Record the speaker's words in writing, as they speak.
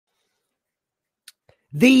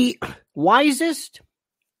The wisest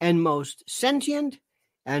and most sentient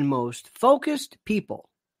and most focused people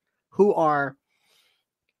who are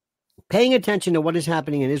paying attention to what is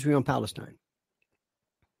happening in Israel and Palestine,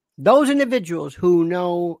 those individuals who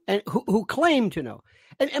know and who claim to know,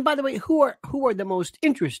 and by the way, who are the most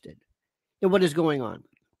interested in what is going on,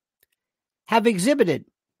 have exhibited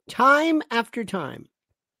time after time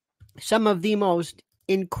some of the most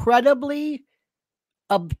incredibly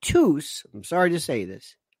obtuse, I'm sorry to say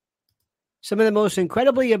this, some of the most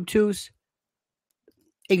incredibly obtuse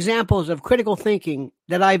examples of critical thinking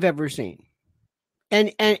that I've ever seen.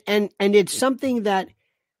 And it's something that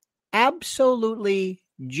absolutely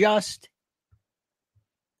just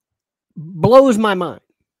blows my mind.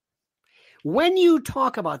 When you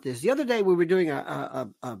talk about this, the other day we were doing a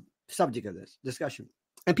subject of this discussion,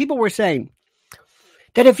 and people were saying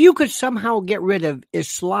that if you could somehow get rid of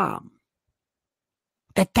Islam,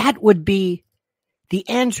 that would be the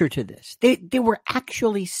answer to this. They were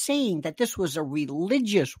actually saying that this was a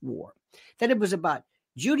religious war, that it was about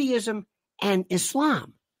Judaism and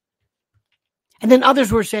Islam. And then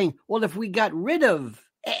others were saying, well, if we got rid of,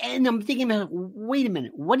 and I'm thinking, wait a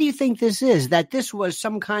minute, what do you think this is? That this was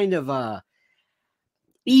some kind of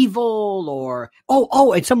evil or,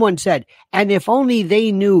 and someone said, and if only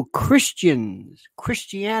they knew Christianity.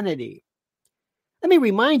 Let me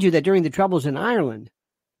remind you that during the Troubles in Ireland,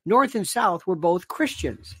 North and South were both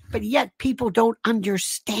Christians, but yet people don't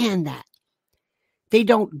understand that. They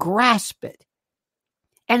don't grasp it.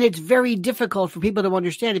 And it's very difficult for people to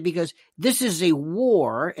understand it because this is a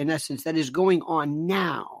war, in essence, that is going on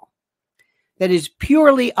now, that is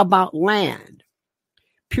purely about land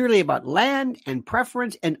and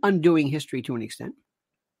preference and undoing history to an extent.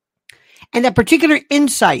 And the particular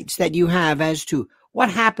insights that you have as to what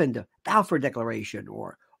happened to the Balfour Declaration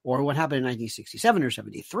or what happened in 1967 or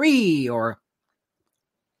 73, or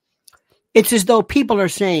it's as though people are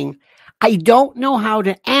saying, I don't know how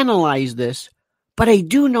to analyze this, but I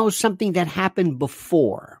do know something that happened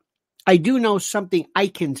before. I do know something. I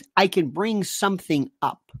can bring something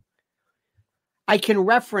up. I can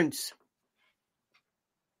reference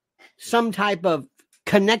some type of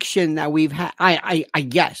connection that we've had. I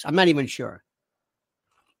guess. I'm not even sure.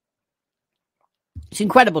 It's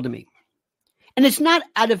incredible to me. And it's not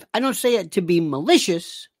I don't say it to be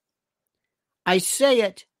malicious. I say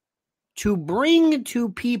it to bring to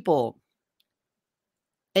people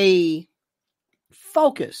a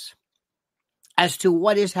focus as to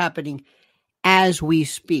what is happening as we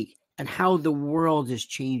speak and how the world is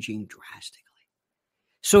changing drastically.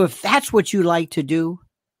 So if that's what you like to do,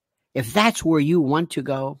 if that's where you want to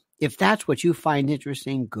go, if that's what you find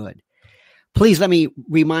interesting, good. Please let me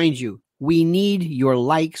remind you, we need your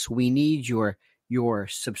likes. We need your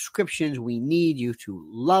subscriptions. We need you to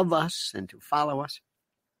love us and to follow us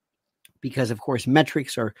because, of course,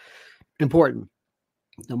 metrics are important.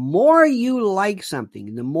 The more you like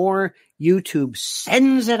something, the more YouTube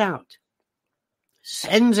sends it out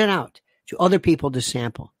to other people to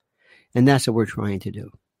sample. And that's what we're trying to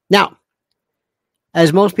do. Now,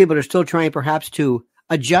 as most people are still trying perhaps to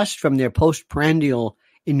adjust from their postprandial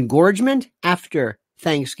engorgement after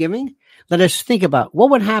Thanksgiving, let us think about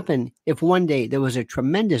what would happen if one day there was a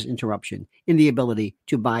tremendous interruption in the ability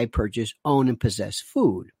to buy, purchase, own, and possess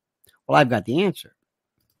food. Well, I've got the answer.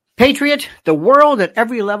 Patriot, the world at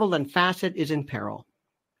every level and facet is in peril.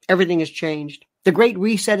 Everything has changed. The Great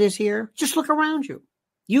Reset is here. Just look around you.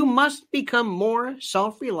 You must become more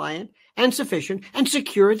self-reliant and sufficient and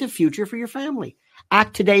secure the future for your family.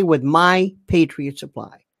 Act today with My Patriot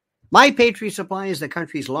Supply. My Patriot Supply is the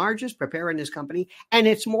country's largest preparedness company, and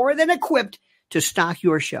it's more than equipped to stock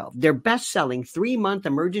your shelf. Their best-selling 3-month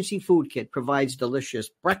emergency food kit provides delicious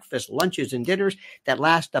breakfast, lunches, and dinners that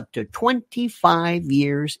last up to 25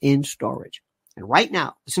 years in storage. And right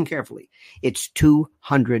now, listen carefully, it's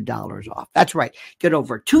 $200 off. That's right. Get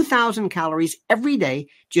over 2,000 calories every day.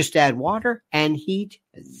 Just add water and heat,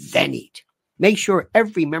 then eat. Make sure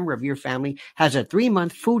every member of your family has a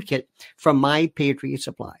 3-month food kit from My Patriot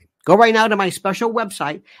Supply. Go right now to my special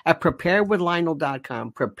website at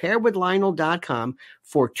preparewithlionel.com, preparewithlionel.com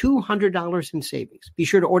for $200 in savings. Be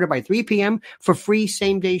sure to order by 3 p.m. for free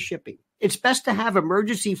same-day shipping. It's best to have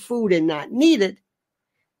emergency food and not need it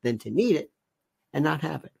than to need it and not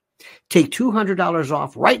have it. Take $200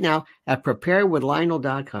 off right now at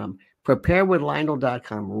preparewithlionel.com,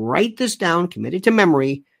 preparewithlionel.com. Write this down, commit it to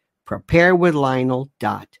memory,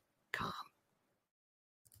 preparewithlionel.com.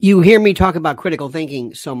 You hear me talk about critical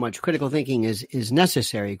thinking so much. Critical thinking is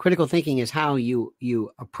necessary. Critical thinking is how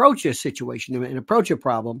you approach a situation and approach a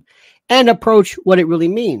problem and approach what it really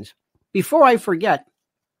means. Before I forget,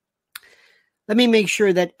 Let me make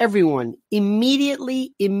sure that everyone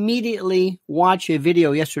immediately watch a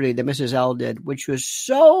video yesterday that Mrs. L did, which was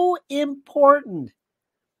so important.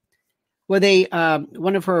 With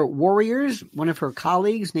one of her warriors, one of her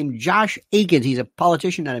colleagues named Josh Akins. He's a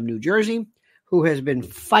politician out of New Jersey who has been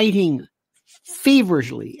fighting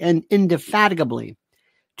feverishly and indefatigably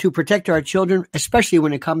to protect our children, especially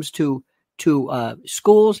when it comes to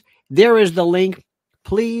schools. There is the link.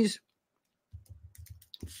 Please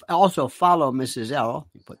also follow Mrs. L.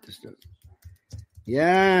 Let me put this down.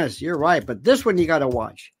 Yes, you're right. But this one you got to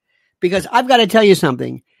watch, because I've got to tell you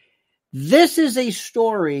something. This is a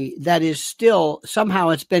story that is still, somehow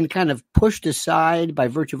it's been kind of pushed aside by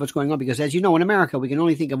virtue of what's going on, because as you know, in America, we can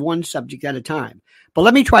only think of one subject at a time. But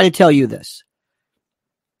let me try to tell you this.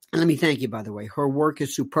 And let me thank you, by the way. Her work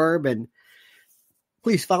is superb, and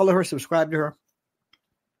please follow her, subscribe to her,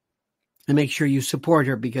 and make sure you support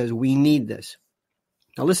her, because we need this.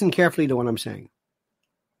 Now listen carefully to what I'm saying.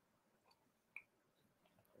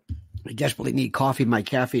 I desperately need coffee, my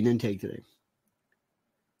caffeine intake today.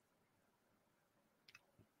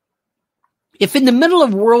 If in the middle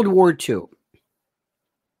of World War II,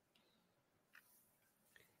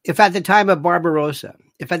 if at the time of Barbarossa,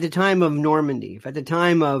 if at the time of Normandy, if at the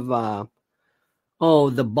time of,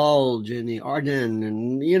 the Bulge and the Ardennes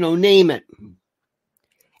and, name it,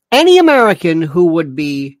 any American who would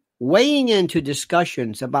be weighing into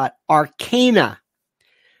discussions about arcana,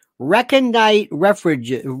 recondite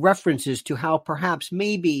references to how perhaps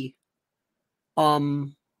maybe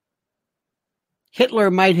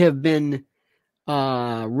Hitler might have been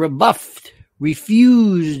rebuffed,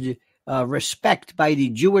 refused respect by the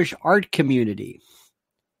Jewish art community.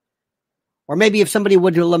 Or maybe if somebody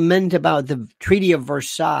would lament about the Treaty of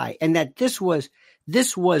Versailles and that this was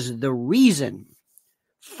the reason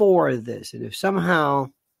for this. And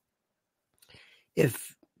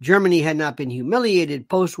if Germany had not been humiliated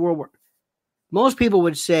post-World War, most people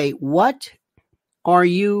would say, what are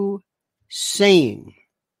you saying?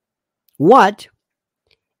 What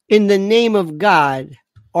in the name of God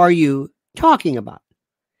are you talking about?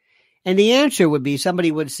 And the answer would be,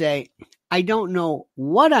 somebody would say, I don't know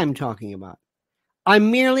what I'm talking about.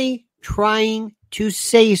 I'm merely trying to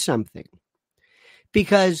say something.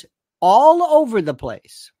 Because all over the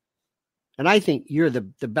place, and I think you're the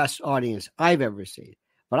best audience I've ever seen,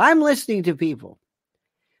 but I'm listening to people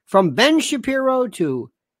from Ben Shapiro to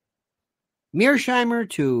Mearsheimer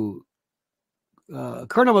to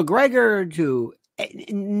Colonel McGregor to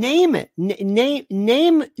name it,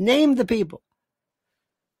 name the people.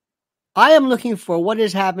 I am looking for what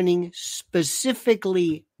is happening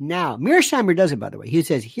specifically now. Mearsheimer does it, by the way. He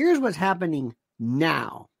says, here's what's happening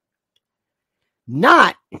now.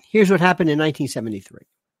 Not, here's what happened in 1973.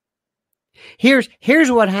 Here's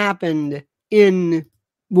what happened in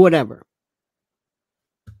whatever.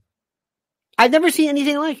 I've never seen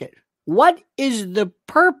anything like it. What is the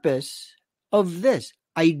purpose of this?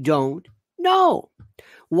 I don't know.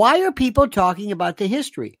 Why are people talking about the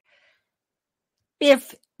history?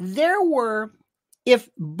 If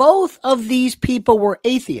both of these people were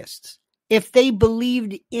atheists, if they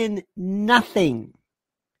believed in nothing,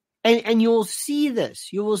 and you'll see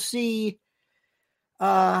this, you will see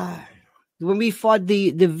when we fought the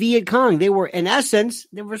Viet Cong, they were, in essence,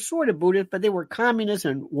 they were sort of Buddhist, but they were communists.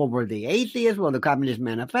 And what were the atheists? Well, the Communist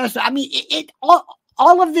Manifesto. I mean,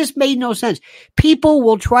 all of this made no sense. People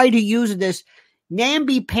will try to use this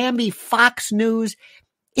namby-pamby Fox News.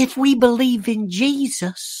 If we believe in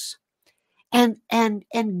Jesus and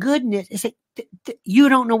goodness, it's like, you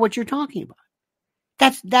don't know what you're talking about.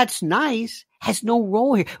 That's nice. Has no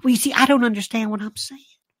role here. Well, you see, I don't understand what I'm saying.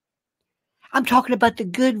 I'm talking about the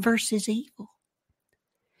good versus evil.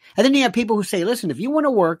 And then you have people who say, listen, if you want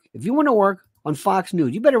to work on Fox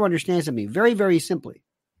News, you better understand something very, very simply.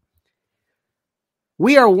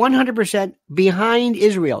 We are 100% behind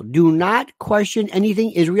Israel. Do not question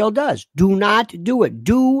anything Israel does. Do not do it.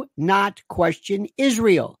 Do not question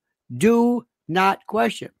Israel. Do not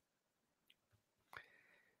question.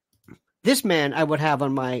 This man I would have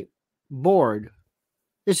on my board.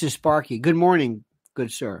 This is Sparky. Good morning,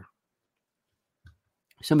 good sir.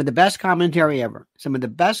 Some of the best commentary ever. Some of the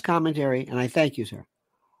best commentary, and I thank you, sir.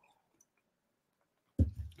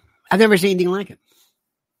 I've never seen anything like it.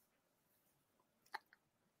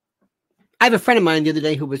 I have a friend of mine the other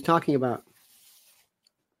day who was talking about,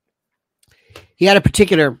 he had a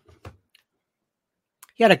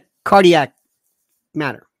cardiac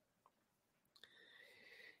matter.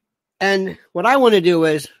 And what I want to do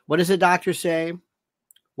is, what does the doctor say?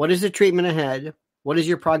 What is the treatment ahead? What is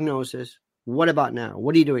your prognosis? What about now?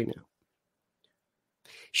 What are you doing now?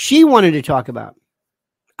 She wanted to talk about,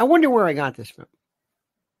 I wonder where I got this from.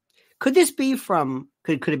 Could this be could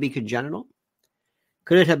it be congenital?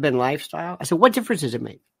 Could it have been lifestyle? I said, what difference does it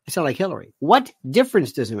make? I sound like Hillary. What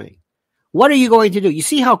difference does it make? What are you going to do? You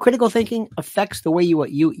see how critical thinking affects the way you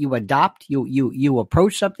adopt, you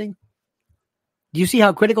approach something? Do you see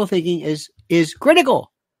how critical thinking is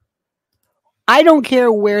critical? I don't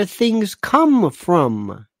care where things come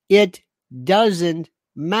from. It doesn't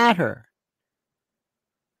matter.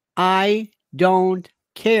 I don't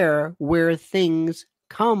care where things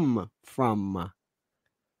come from.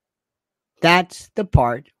 That's the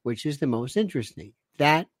part which is the most interesting.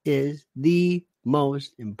 That is the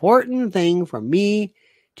most important thing for me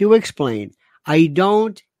to explain. I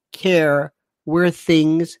don't care where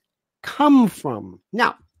things come from.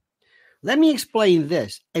 Now, let me explain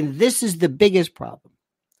this, and this is the biggest problem.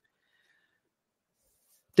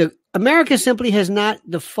 America simply has not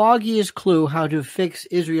the foggiest clue how to fix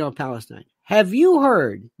Israel and Palestine. Have you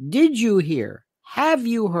heard? Did you hear? Have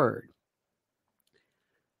you heard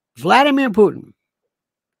Vladimir Putin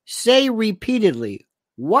say repeatedly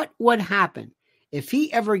what would happen if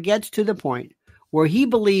he ever gets to the point where he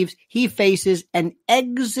believes he faces an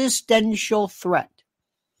existential threat?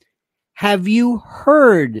 Have you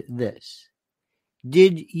heard this?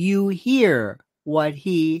 Did you hear what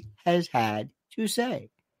he has had to say?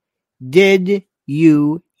 Did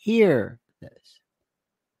you hear this?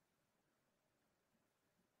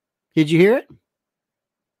 Did you hear it?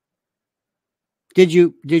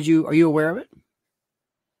 Are you aware of it?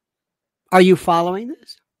 Are you following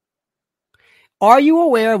this? Are you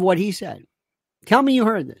aware of what he said? Tell me you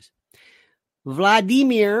heard this.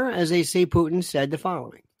 Vladimir, as they say, Putin said the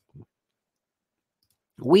following.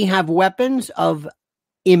 We have weapons of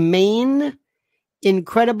immense,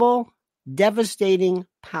 incredible, devastating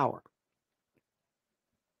power.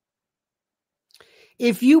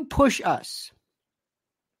 If you push us,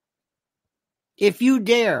 if you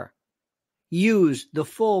dare use the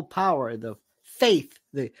full power, the faith,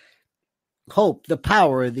 the hope, the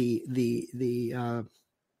power, the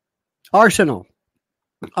arsenal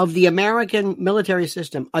of the American military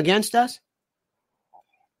system against us,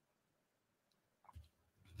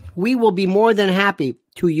 we will be more than happy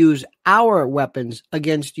to use our weapons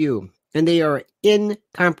against you. And they are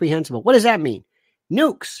incomprehensible. What does that mean?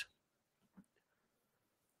 Nukes.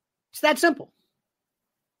 It's that simple.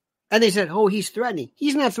 And they said, oh, he's threatening.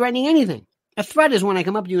 He's not threatening anything. A threat is when I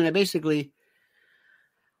come up to you and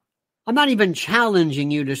I'm not even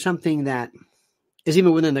challenging you to something that is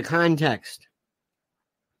even within the context.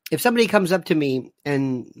 If somebody comes up to me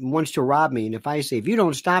and wants to rob me, and if I say, if you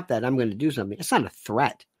don't stop that, I'm going to do something, it's not a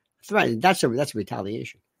threat. That's a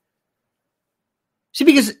retaliation. See,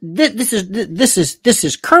 because this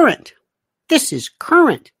is current. This is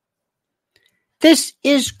current. This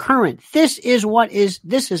is current. I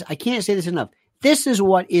can't say this enough. This is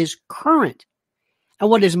what is current. And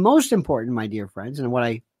what is most important, my dear friends, and what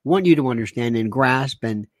I want you to understand and grasp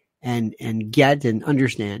and get and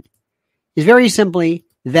understand is very simply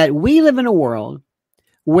that we live in a world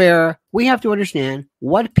where we have to understand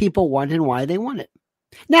what people want and why they want it.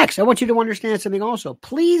 Next, I want you to understand something also.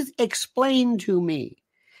 Please explain to me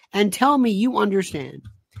and tell me you understand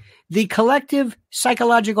the collective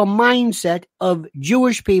psychological mindset of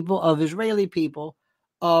Jewish people, of Israeli people,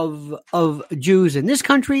 of Jews in this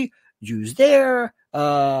country, Jews there,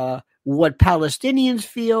 what Palestinians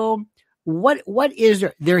feel, what is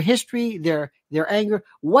their history, their anger,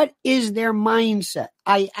 what is their mindset?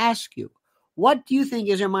 I ask you, what do you think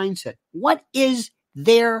is their mindset? What is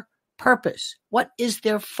their purpose? What is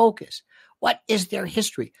their focus? What is their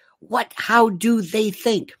history? How do they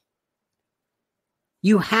think?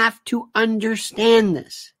 You have to understand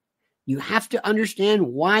this. You have to understand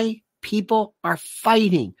why people are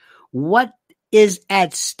fighting, what is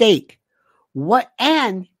at stake,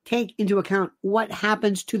 and take into account what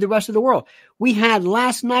happens to the rest of the world. We had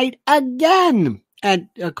last night again at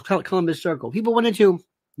Columbus Circle. People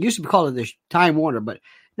used to call it the Time Warner, but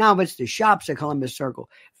now it's the shops at Columbus Circle.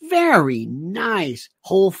 Very nice.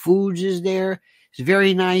 Whole Foods is there. It's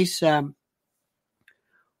very nice.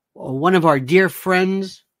 One of our dear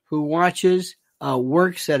friends who watches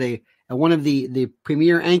works at one of the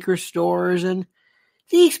premier anchor stores, and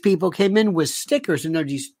these people came in with stickers, and there are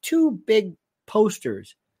these two big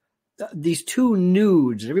posters, these two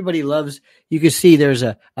nudes. Everybody loves. You can see there's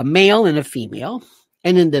a male and a female,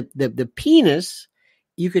 and in the penis,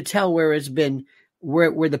 you could tell where it's been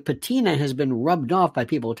where the patina has been rubbed off by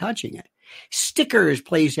people touching it. Stickers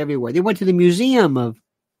placed everywhere. They went to the Museum of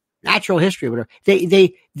Natural History, whatever.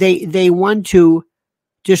 They want to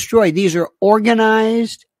destroy. These are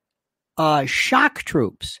organized shock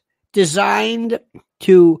troops designed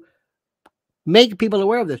to make people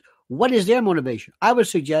aware of this. What is their motivation? I would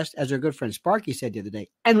suggest, as our good friend Sparky said the other day,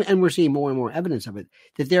 and we're seeing more and more evidence of it,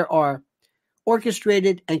 that there are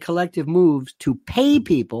orchestrated and collective moves to pay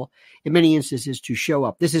people, in many instances, to show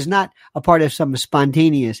up. This is not a part of some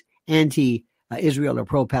spontaneous anti-Israel or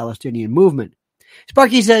pro-Palestinian movement.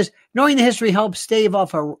 Sparky says, knowing the history helps stave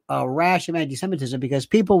off a rash of anti-Semitism because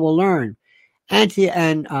people will learn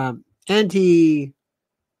anti-Zionism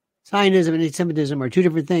and anti-Semitism are two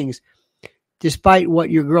different things, despite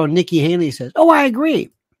what your girl Nikki Haley says. Oh, I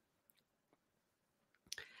agree.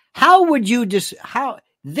 How would you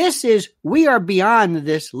we are beyond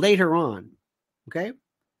this later on. Okay?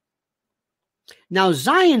 Now,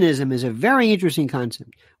 Zionism is a very interesting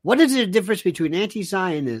concept. What is the difference between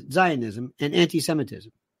anti-Zionism and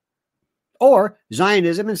anti-Semitism? Or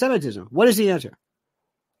Zionism and Semitism? What is the answer?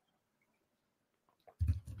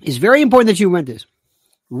 It's very important that you rent this.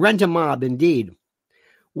 Rent a mob, indeed.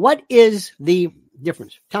 What is the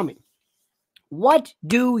difference? Tell me. What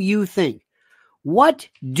do you think? What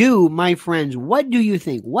do you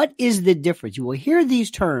think? What is the difference? You will hear these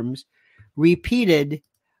terms repeated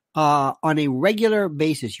on a regular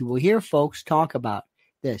basis. You will hear folks talk about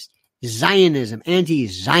this. Zionism,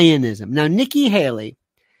 anti-Zionism. Now, Nikki Haley,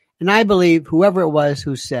 and I believe whoever it was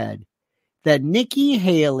who said that Nikki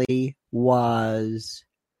Haley was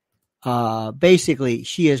basically,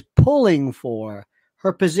 she is pulling for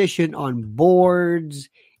her position on boards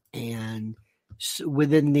and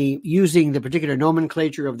within using the particular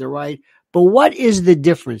nomenclature of the right. But what is the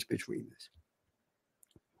difference between this?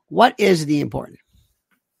 What is the important?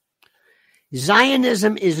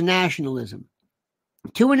 Zionism is nationalism.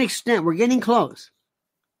 To an extent, we're getting close.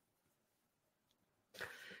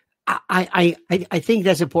 I think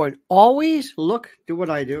that's important. Always look to what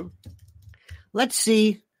I do. Let's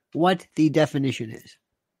see what the definition is.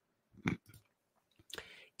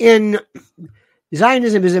 In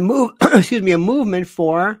Zionism is a movement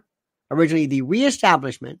for originally the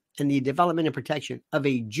reestablishment and the development and protection of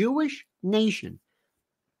a Jewish nation,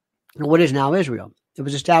 what is now Israel. It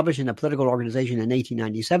was established in a political organization in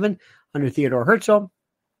 1897 under Theodore Herzl.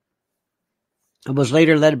 It was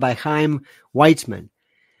later led by Chaim Weizmann.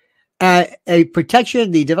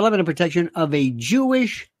 The development and protection of a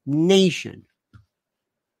Jewish nation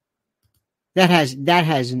that has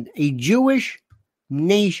a Jewish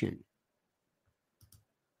nation.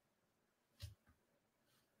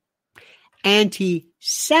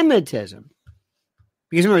 Anti-Semitism,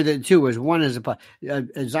 because remember the two was one is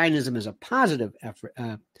Zionism is a positive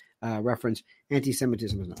reference.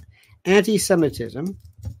 Anti-Semitism is not. Anti-Semitism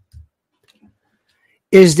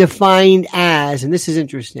is defined as, and this is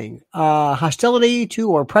interesting, hostility to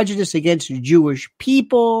or prejudice against Jewish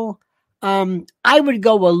people. I would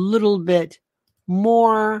go a little bit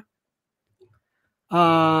more.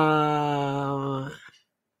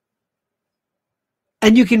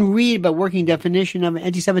 And you can read about working definition of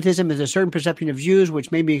anti-Semitism as a certain perception of Jews,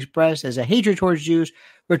 which may be expressed as a hatred towards Jews.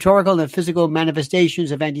 Rhetorical and physical manifestations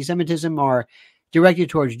of anti-Semitism are directed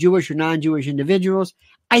towards Jewish or non-Jewish individuals.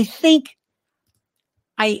 I think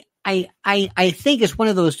it's one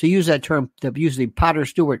of those, to use that term, to use the Potter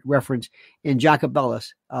Stewart reference in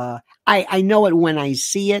Jacobellis. I know it when I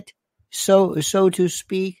see it, so to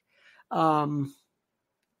speak. I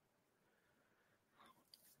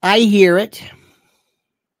hear it.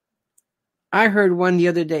 I heard one the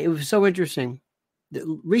other day. It was so interesting.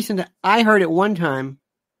 I heard it one time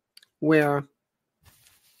where,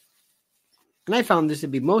 and I found this to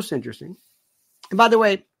be most interesting. And by the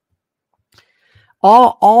way,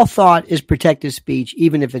 all thought is protected speech,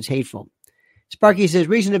 even if it's hateful. Sparky says,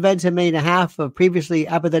 recent events have made a half of previously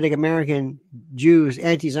apathetic American Jews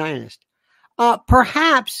anti-Zionist.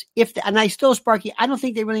 Perhaps, and I still, Sparky, I don't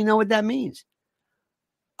think they really know what that means.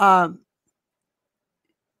 Anyway,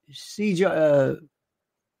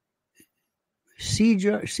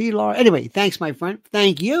 thanks, my friend.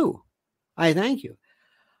 Thank you. I thank you.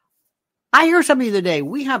 I heard something the other day.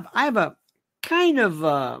 I have a kind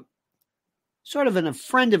of sort of a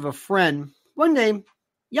friend of a friend. One day,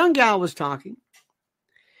 young gal was talking,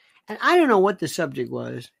 and I don't know what the subject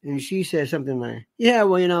was, and she said something like, "Yeah,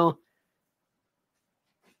 well,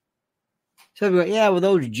 something like, yeah, well,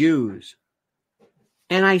 those Jews."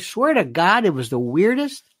 And I swear to God, it was the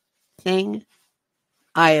weirdest thing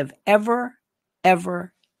I have ever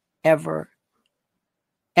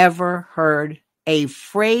heard. A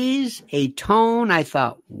phrase, a tone. I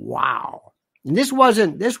thought, wow. And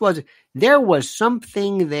there was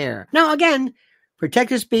something there. Now, again,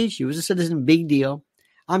 protected speech, use a citizen, big deal.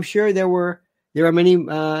 I'm sure there are many,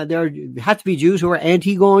 there have to be Jews who are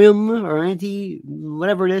anti-goyim or anti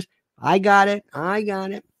whatever it is. I got it.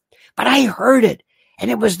 But I heard it, and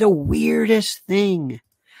it was the weirdest thing.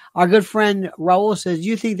 Our good friend Raul says, do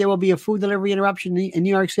you think there will be a food delivery interruption in New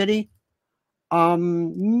York City?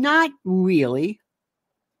 Not really.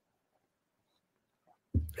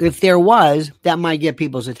 If there was, that might get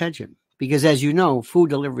people's attention. Because as you know, food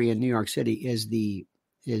delivery in New York City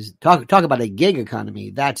is talk about a gig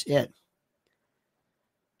economy. That's it.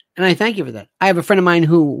 And I thank you for that. I have a friend of mine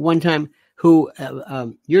who one time,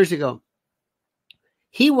 years ago,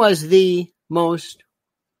 he was the most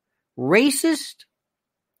racist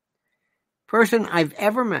person I've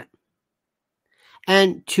ever met.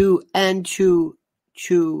 And to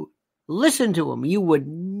listen to him, you would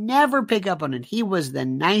never pick up on it. He was the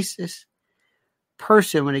nicest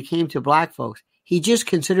person when it came to black folks. He just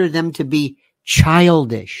considered them to be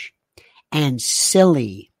childish and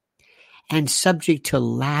silly and subject to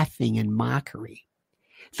laughing and mockery.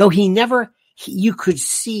 Though you could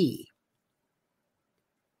see,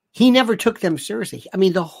 he never took them seriously. I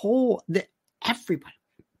mean, everybody,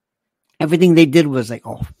 everything they did was like,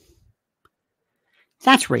 oh,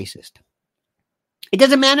 that's racist. It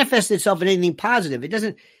doesn't manifest itself in anything positive. It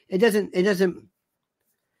doesn't,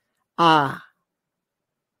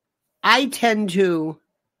 I tend to,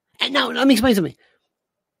 and now let me explain something.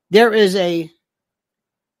 There is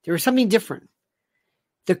something different.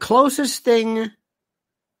 The closest thing,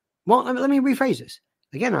 well, let me rephrase this.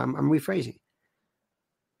 Again, I'm rephrasing.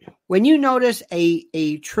 When you notice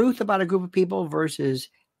a truth about a group of people versus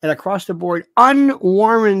an across the board,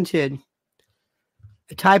 unwarranted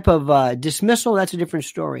type of dismissal, that's a different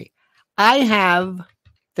story. I have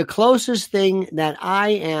the closest thing that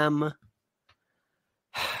I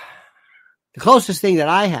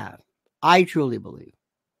have, I truly believe,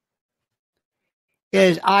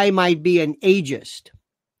 is I might be an ageist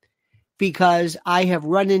because I have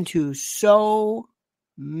run into so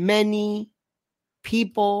many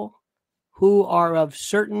people who are of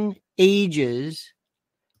certain ages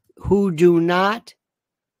who do not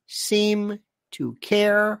seem to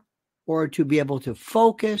care or to be able to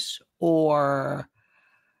focus or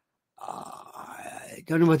I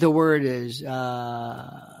don't know what the word is.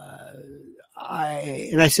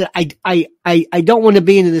 I said I don't want to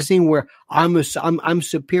be into this thing where I'm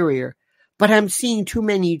superior, but I'm seeing too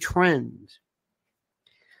many trends.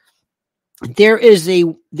 There is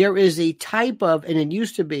a type of, and it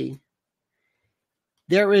used to be,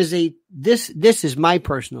 this is my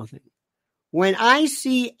personal thing. When I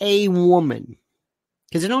see a woman,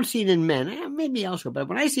 because I don't see it in men, maybe elsewhere, but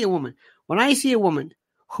when I see a woman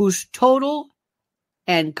whose total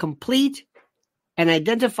and complete and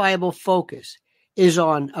identifiable focus is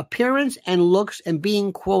on appearance and looks and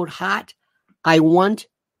being, quote, hot, I want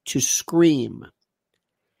to scream.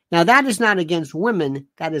 Now, that is not against women.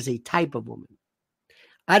 That is a type of woman.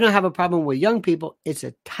 I don't have a problem with young people. It's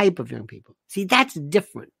a type of young people. See, that's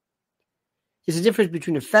different. There's a difference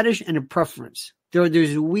between a fetish and a preference.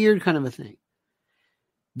 There's a weird kind of a thing.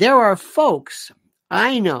 There are folks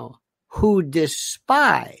I know who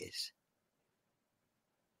despise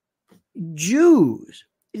Jews.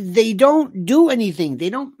 They don't do anything. They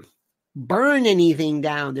don't burn anything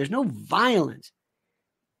down. There's no violence.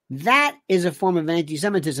 That is a form of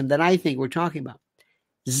anti-Semitism that I think we're talking about.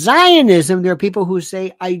 Zionism, there are people who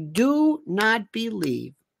say, I do not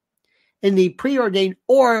believe in the preordained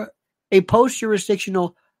or a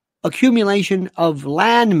post-jurisdictional accumulation of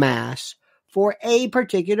land mass for a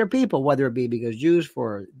particular people, whether it be because Jews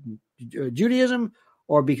for Judaism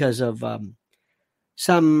or because of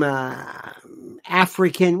some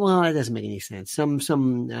African, well, that doesn't make any sense.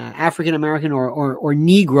 Some African American or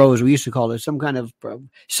Negroes, we used to call it, some kind of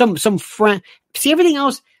some French. See, everything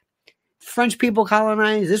else, French people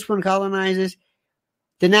colonize. This one colonizes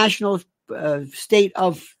the national state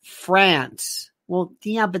of France. Well,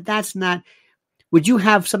 yeah, but that's not. Would you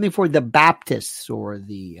have something for the Baptists or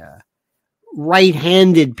the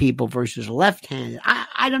right-handed people versus left-handed?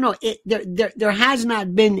 I don't know. There has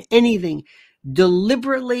not been anything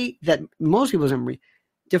deliberately that most people don't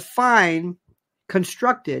define,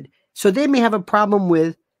 constructed. So they may have a problem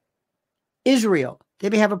with Israel. They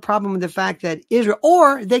may have a problem with the fact that Israel,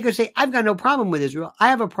 or they could say, I've got no problem with Israel. I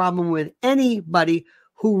have a problem with anybody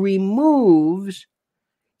who removes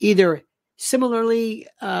either similarly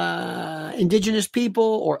indigenous people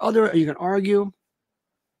or other, you can argue.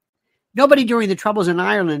 Nobody during the Troubles in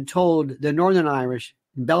Ireland told the Northern Irish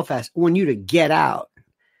in Belfast, I want you to get out.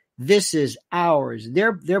 This is ours.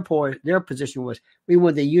 Their position was, we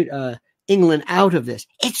want the England out of this.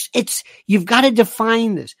 It's you've got to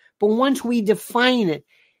define this. But once we define it,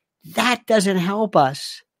 that doesn't help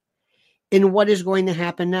us in what is going to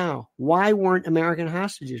happen now. Why weren't American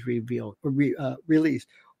hostages released?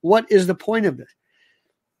 What is the point of this?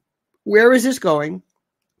 Where is this going?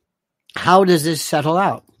 How does this settle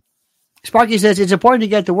out? Sparky says it's important to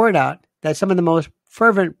get the word out that some of the most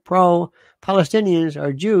fervent pro-Palestinians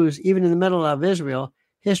are Jews, even in the middle of Israel.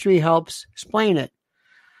 History helps explain it.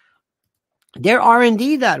 There are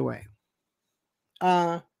indeed that way.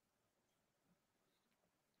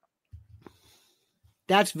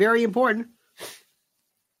 That's very important.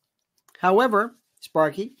 However,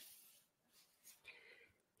 Sparky,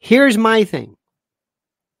 here's my thing.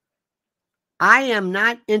 I am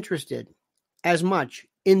not interested as much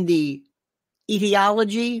in the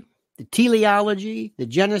etiology, the teleology, the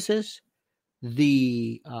genesis,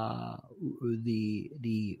 the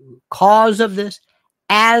cause of this,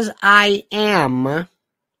 as I am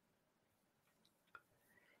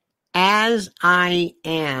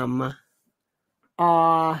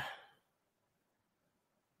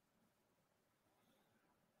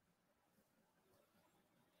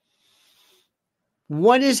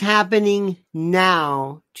what is happening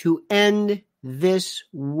now to end this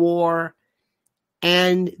war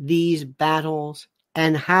and these battles,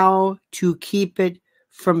 and how to keep it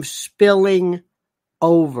from spilling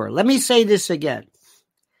over. Let me say this again.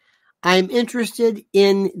 I'm interested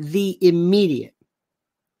in the immediate.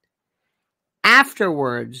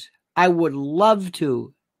 Afterwards, I would love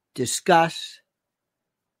to discuss.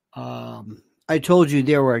 I told you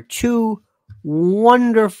there were two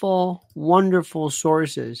wonderful, wonderful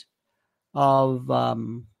sources of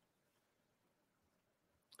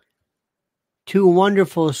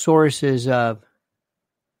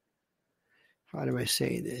how do I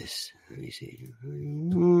say this? Let me see.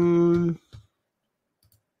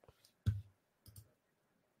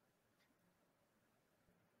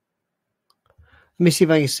 Let me see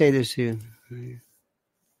if I can say this to you.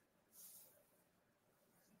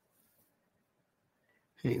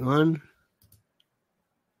 Hang on.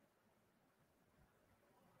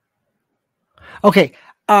 Okay.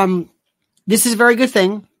 This is a very good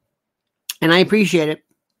thing, and I appreciate it,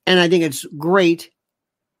 and I think it's great.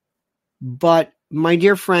 But my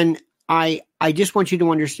dear friend, I just want you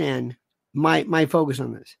to understand my focus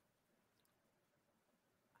on this.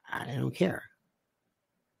 I don't care.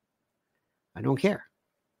 I don't care.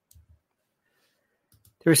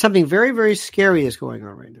 There is something very, very scary that's going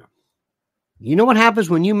on right now. You know what happens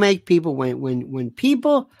when you make people, when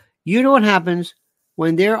people, you know what happens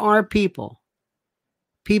when there are people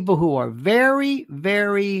who are very,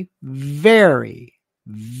 very, very,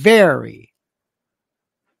 very,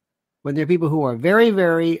 when there are people who are very,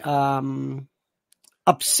 very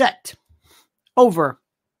upset over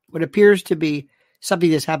what appears to be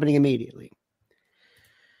something that's happening immediately.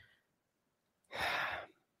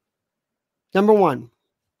 Number one,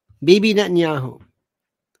 Bibi Netanyahu.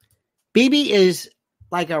 Bibi is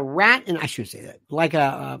like a rat, and I should say that, like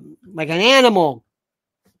an animal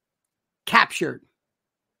captured.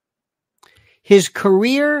 His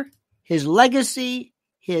career, his legacy,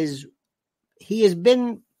 he has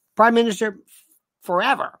been prime minister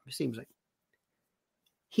forever, it seems like.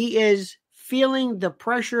 He is feeling the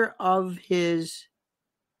pressure of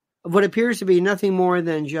what appears to be nothing more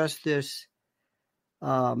than just this,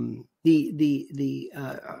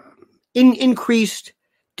 increased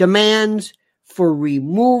demands for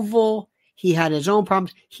removal. He had his own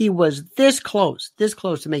problems. He was this close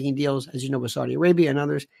to making deals, as you know, with Saudi Arabia and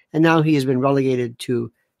others, and now he has been relegated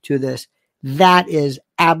to this. That is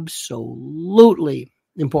absolutely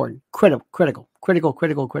important. Critical.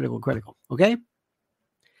 Okay?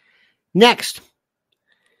 Next,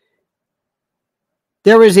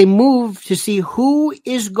 there is a move to see who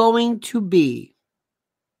is going to be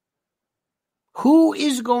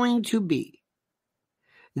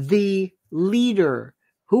the leader,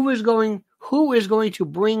 who is going to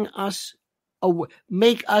bring us,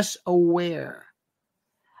 make us aware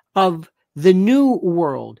of the new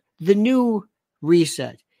world, the new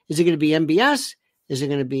reset. Is it going to be MBS? Is it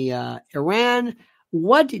going to be Iran?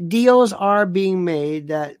 What deals are being made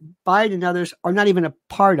that Biden and others are not even a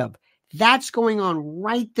part of? That's going on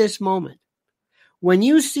right this moment. When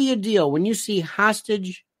you see a deal, when you see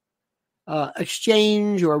hostage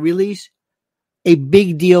exchange or release, a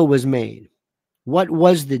big deal was made. What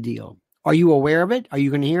was the deal? Are you aware of it? Are you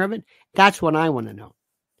going to hear of it? That's what I want to know.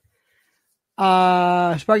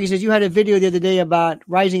 Sparky says, you had a video the other day about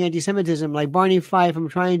rising anti-Semitism, like Barney Fife. I'm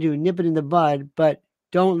trying to nip it in the bud, but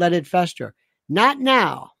don't let it fester. Not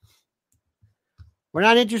now. We're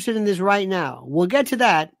not interested in this right now. We'll get to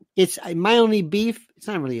that. It's my only beef. It's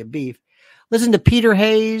not really a beef. Listen to Peter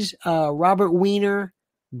Hayes, Robert Wiener,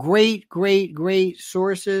 great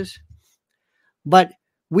sources. But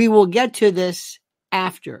we will get to this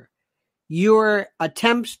after. Your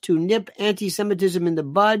attempts to nip anti-Semitism in the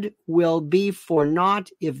bud will be for naught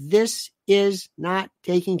if this is not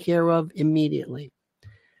taken care of immediately.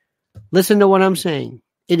 Listen to what I'm saying.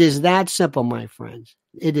 It is that simple, my friends.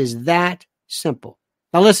 It is that simple.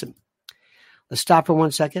 Now listen, let's stop for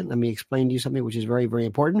 1 second. Let me explain to you something which is very, very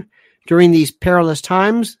important. During these perilous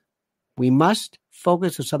times, we must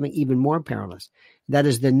focus on something even more perilous. That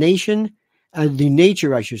is the nature, of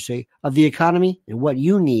the economy and what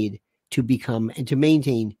you need to become and to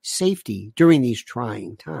maintain safety during these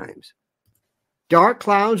trying times. Dark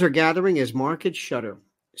clouds are gathering as markets shudder.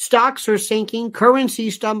 Stocks are sinking, currency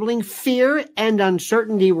stumbling, fear and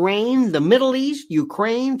uncertainty reign. The Middle East,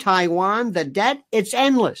 Ukraine, Taiwan, the debt, it's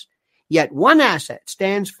endless. Yet one asset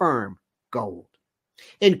stands firm, gold.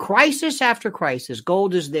 In crisis after crisis,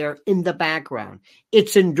 gold is there in the background.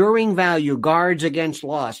 Its enduring value guards against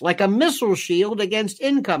loss, like a missile shield against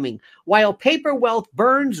incoming. While paper wealth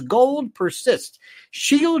burns, gold persists.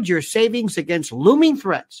 Shield your savings against looming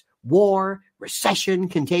threats, war, recession,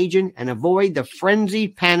 contagion, and avoid the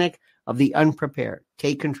frenzied panic of the unprepared.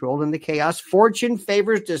 Take control in the chaos. Fortune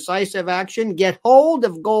favors decisive action. Get hold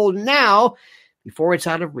of gold now before it's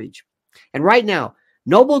out of reach. And right now,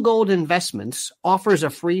 Noble Gold Investments offers a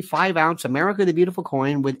free 5-ounce America the Beautiful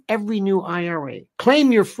coin with every new IRA.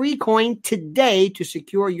 Claim your free coin today to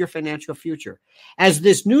secure your financial future. As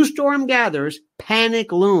this new storm gathers,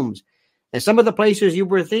 panic looms. And some of the places you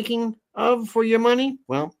were thinking of for your money,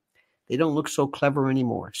 well, they don't look so clever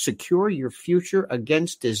anymore. Secure your future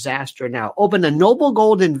against disaster now. Open a Noble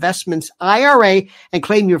Gold Investments IRA and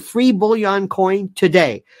claim your free bullion coin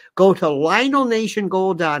today. Go to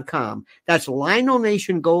LionelNationGold.com. That's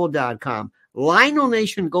LionelNationGold.com.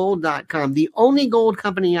 LionelNationGold.com, the only gold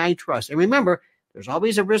company I trust. And remember, there's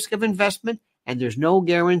always a risk of investment and there's no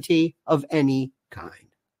guarantee of any kind.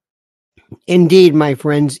 Indeed, my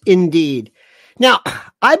friends, indeed. Now,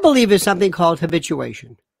 I believe in something called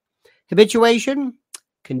habituation. Habituation,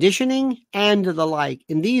 conditioning, and the like.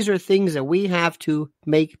 And these are things that we have to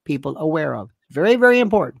make people aware of. Very, very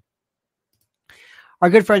important. Our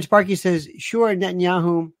good friend Sparky says, sure,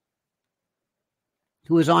 Netanyahu,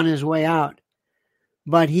 who is on his way out,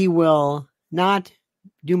 but he will not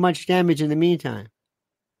do much damage in the meantime.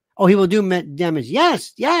 Oh, he will do damage.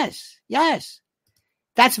 Yes.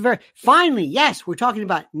 That's finally, yes, we're talking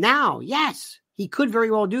about now. Yes, he could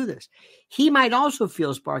very well do this. He might also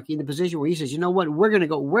feel, Sparky, in the position where he says, you know what, we're going to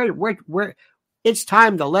go, where it's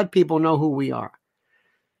time to let people know who we are.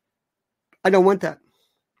 I don't want that.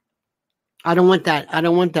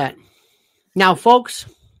 Now, folks,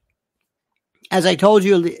 as I told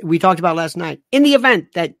you, we talked about last night, in the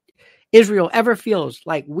event that Israel ever feels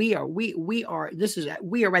like we are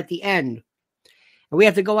at the end, and we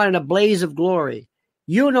have to go out in a blaze of glory,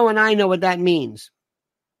 you know and I know what that means.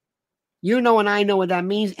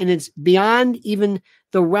 And it's beyond even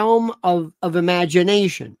the realm of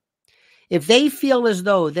imagination. If they feel as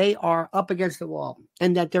though they are up against the wall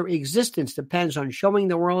and that their existence depends on showing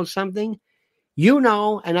the world something, you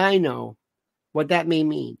know and I know what that may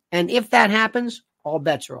mean. And if that happens, all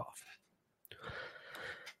bets are off.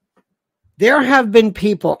 There have been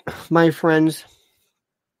people, my friends,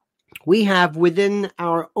 we have within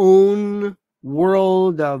our own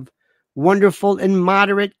world of wonderful and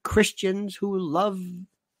moderate Christians who love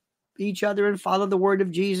each other and follow the word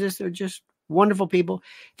of Jesus. They're just wonderful people.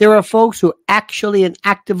 There are folks who actually and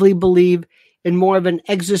actively believe in more of an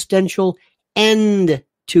existential end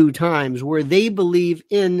to times, where they believe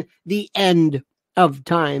in the end of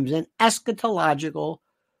times, an eschatological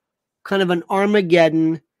kind of an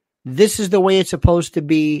Armageddon, this is the way it's supposed to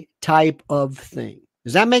be type of thing.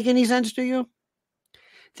 Does that make any sense to you?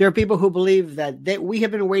 There are people who believe that we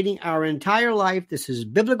have been waiting our entire life. This is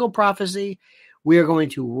biblical prophecy. We are going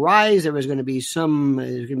to rise. There's going to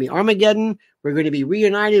be Armageddon. We're going to be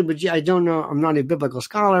reunited. But I don't know. I'm not a biblical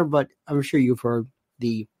scholar, but I'm sure you've heard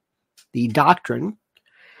the doctrine.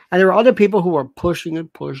 And there are other people who are pushing it,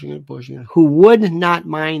 who would not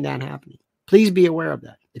mind that happening. Please be aware of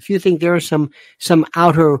that. If you think there is some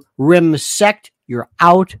outer rim sect, you're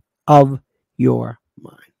out of your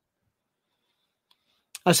mind.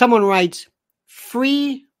 Someone writes,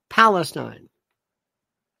 free Palestine.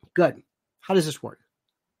 Good. How does this work?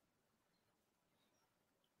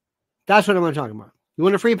 That's what I'm going to talk about. You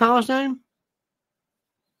want to free Palestine?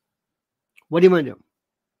 What do you want to do?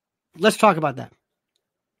 Let's talk about that.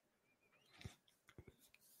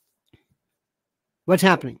 What's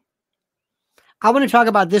happening? I want to talk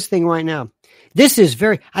about this thing right now. I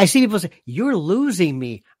see people say, you're losing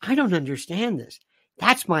me. I don't understand this.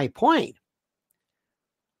 That's my point.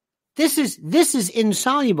 This is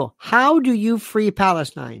insoluble. How do you free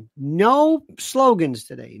Palestine? No slogans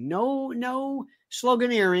today. No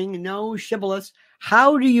sloganeering, no shibboleths.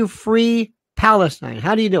 How do you free Palestine?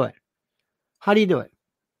 How do you do it? How do you do it?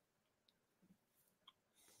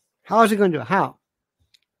 How is it going to do it? How?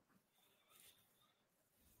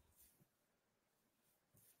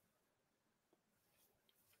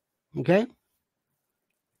 Okay?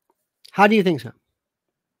 How do you think so?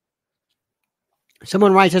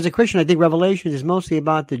 Someone writes, as a Christian, I think Revelation is mostly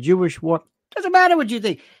about the Jewish war. Doesn't matter what you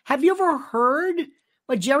think. Have you ever heard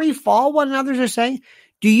what Jerry Falwell and others are saying?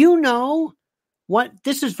 Do you know what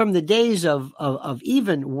this is from the days of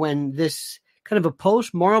even when this kind of a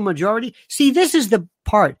post-moral majority? See, this is the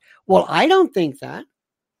part. Well, I don't think that.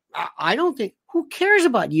 I don't think. Who cares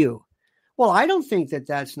about you? Well, I don't think that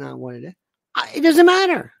that's not what it is. It doesn't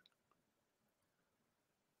matter.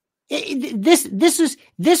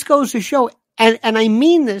 This goes to show, and I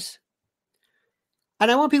mean this, and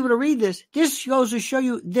I want people to read this. This goes to show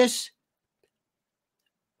you this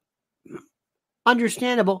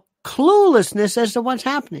understandable cluelessness as to what's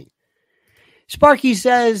happening. Sparky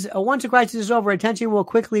says, once the crisis is over, attention will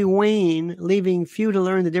quickly wane, leaving few to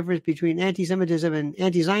learn the difference between anti-Semitism and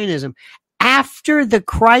anti-Zionism. After the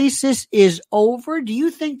crisis is over, do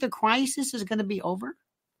you think the crisis is going to be over?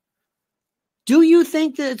 Do you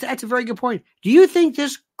think that's a very good point? Do you think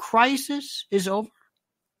this crisis is over?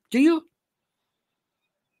 Do you?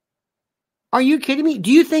 Are you kidding me?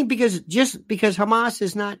 Do you think because Hamas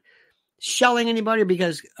is not shelling anybody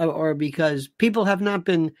or because people have not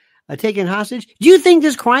been taken hostage, do you think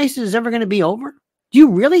this crisis is ever going to be over? Do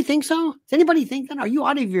you really think so? Does anybody think that? Are you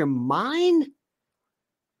out of your mind?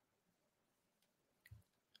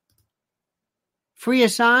 Free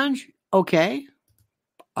Assange? Okay.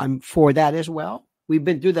 I'm for that as well. We've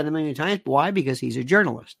been through that a million times. Why? Because he's a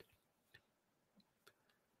journalist.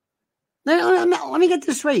 Let me get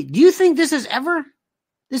this straight. Do you think this is ever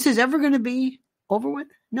going to be over with?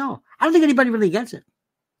 No. I don't think anybody really gets it.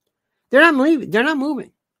 They're not leaving. They're not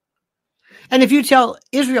moving. And if you tell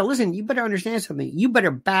Israel, listen, you better understand something. You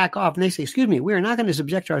better back off. And they say, excuse me, we are not going to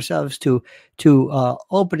subject ourselves to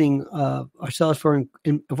opening ourselves for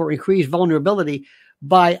increased vulnerability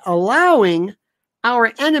by allowing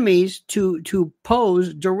our enemies to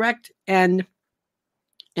pose direct and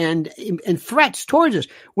threats towards us.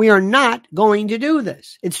 We are not going to do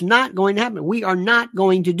this. It's not going to happen. We are not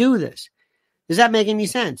going to do this. Does that make any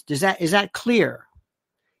sense? Is that clear?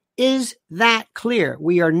 Is that clear?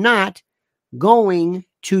 We are not going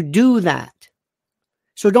to do that.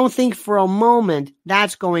 So don't think for a moment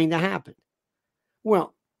that's going to happen.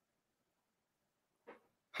 Well,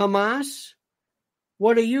 Hamas,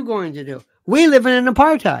 what are you going to do? We live in an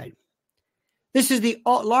apartheid. This is the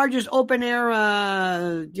largest open air,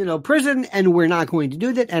 prison, and we're not going to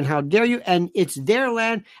do that. And how dare you? And it's their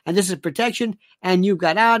land, and this is protection. And you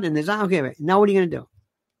got out, and there's okay. Right. Now what are you going to do?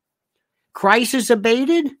 Crisis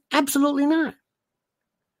abated? Absolutely not.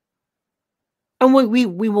 And we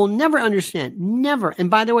will never understand. Never. And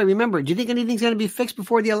by the way, remember, do you think anything's going to be fixed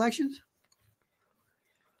before the elections?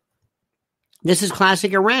 This is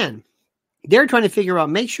classic Iran. They're trying to figure out,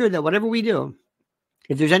 make sure that whatever we do,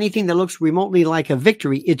 if there's anything that looks remotely like a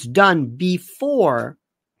victory, it's done before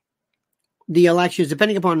the elections,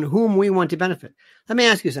 depending upon whom we want to benefit. Let me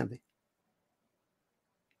ask you something.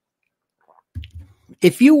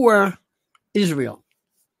 If you were Israel,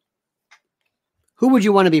 who would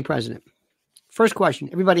you want to be president? First question,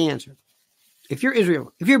 everybody answer. If you're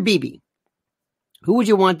Israel, if you're Bibi, who would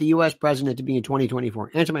you want the U.S. president to be in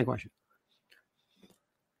 2024? Answer my question.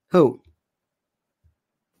 Who?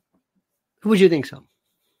 Who would you think so?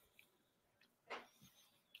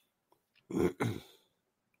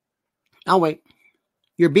 I'll wait.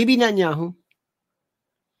 You're Bibi Netanyahu.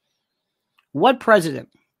 What president,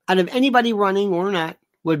 out of anybody running or not,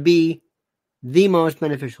 would be the most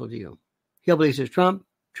beneficial to you? He believes it's Trump.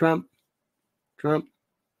 Come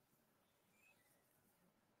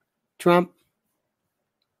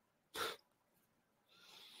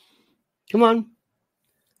on.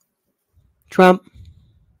 Trump.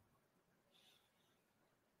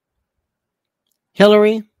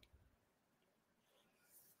 Hillary.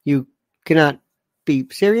 You cannot be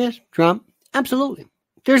serious. Trump. Absolutely.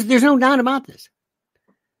 There's no doubt about this.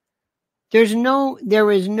 There is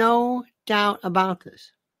no doubt about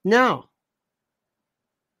this. Now,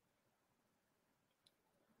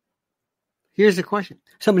 here's the question.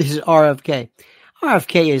 Somebody says RFK.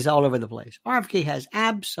 RFK is all over the place. RFK has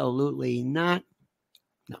absolutely not.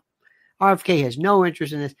 No. RFK has no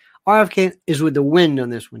interest in this. RFK is with the wind on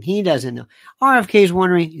this one. He doesn't know. RFK is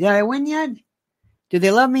wondering, did I win yet? Do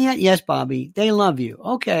they love me yet? Yes, Bobby. They love you.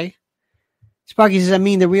 Okay. Sparky says, I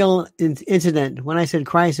mean the real incident. When I said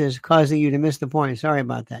crisis, causing you to miss the point. Sorry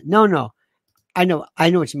about that. No. I know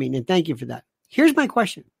what you mean, and thank you for that. Here's my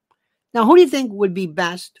question. Now, who do you think would be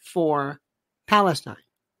best for Palestine?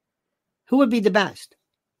 Who would be the best?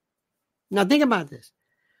 Now, think about this.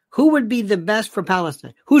 Who would be the best for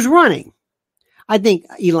Palestine? Who's running? I think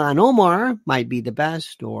Ilhan Omar might be the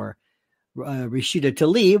best, or Rashida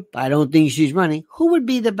Tlaib. I don't think she's running. Who would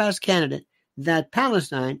be the best candidate that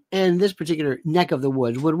Palestine and this particular neck of the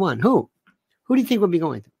woods would win? Who? Who do you think would be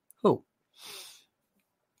going to? Who?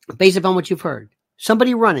 Based upon what you've heard.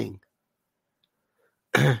 Somebody running.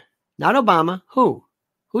 Not Obama. Who?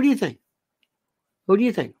 Who do you think? Who do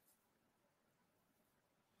you think?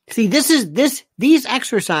 See, these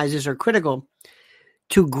exercises are critical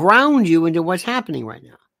to ground you into what's happening right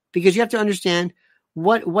now. Because you have to understand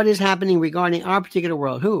what is happening regarding our particular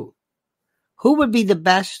world. Who? Who would be the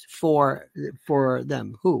best for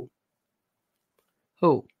them? Who?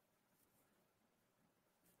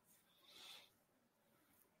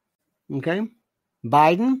 Okay.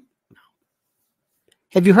 Biden?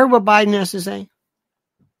 Have you heard what Biden has to say?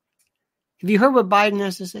 Have you heard what Biden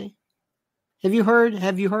has to say? Have you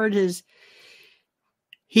heard his,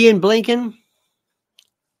 he and Blinken?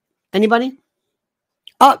 Anybody?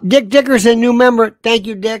 Oh, Dick Dickerson, new member. Thank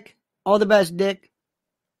you, Dick. All the best, Dick.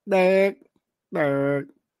 Dick.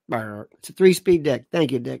 It's a 3-speed Dick.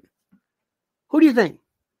 Thank you, Dick. Who do you think?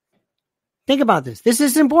 Think about this. This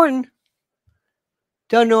is important.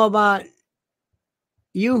 Don't know about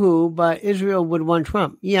you who, but Israel would want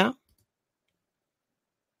Trump. Yeah.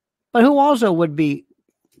 But who also would be?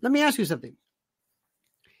 Let me ask you something.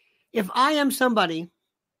 If I am somebody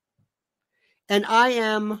and I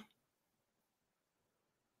am,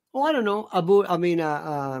 I don't know, Abu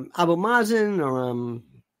Mazen, or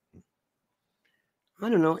I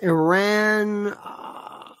don't know, Iran.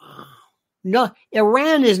 No,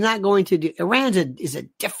 Iran is not going to do. Iran is a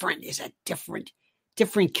different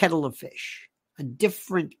kettle of fish. A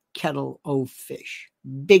different kettle of fish.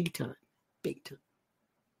 Big time.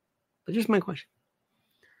 But here's my question.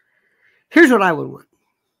 Here's what I would want.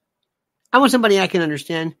 I want somebody I can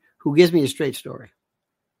understand who gives me a straight story.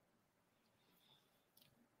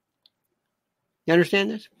 You understand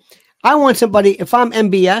this? I want somebody, if I'm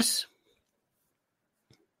MBS,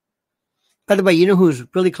 by the way, you know who's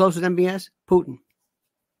really close with MBS? Putin.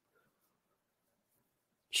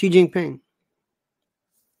 Xi Jinping.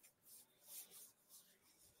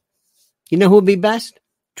 You know who would be best?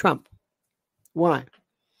 Trump. Why?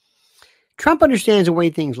 Trump understands the way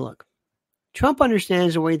things look. Trump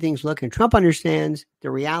understands the way things look, and Trump understands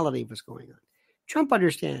the reality of what's going on. Trump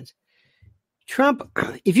understands. Trump,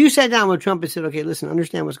 if you sat down with Trump and said, okay, listen,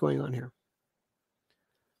 understand what's going on here.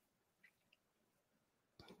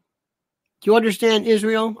 Do you understand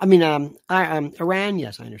Israel? Iran?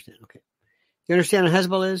 Yes, I understand. Okay. You understand what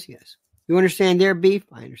Hezbollah is? Yes. You understand their beef?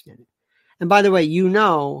 I understand it. And by the way, you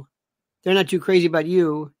know they're not too crazy about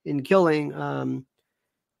you in killing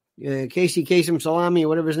Casey Kasem Salami or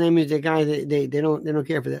whatever his name is. The guy they don't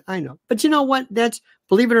care for that. I know, but you know what? That's,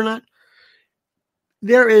 believe it or not,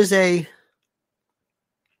 there is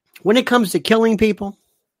when it comes to killing people,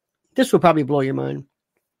 this will probably blow your mind.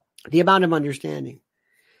 The amount of understanding.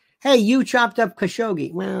 Hey, you chopped up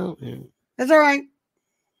Khashoggi. Well, that's all right.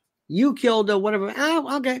 You killed whatever.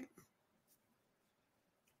 Oh, okay.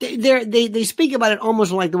 They speak about it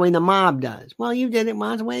almost like the way the mob does. Well, you did it. Well,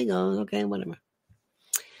 that's the way it goes. Okay, whatever.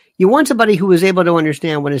 You want somebody who is able to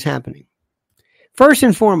understand what is happening. First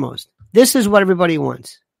and foremost, this is what everybody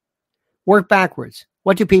wants. Work backwards.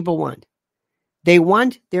 What do people want? They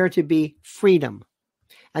want there to be freedom.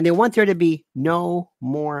 And they want there to be no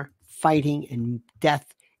more fighting and death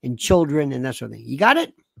and children and that sort of thing. You got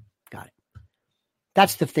it? Got it.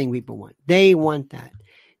 That's the thing people want. They want that.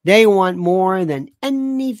 They want more than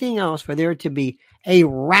anything else for there to be a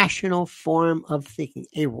rational form of thinking,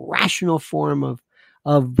 a rational form of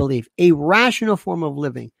belief, a rational form of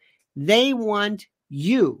living. They want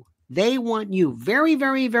you. They want you. Very,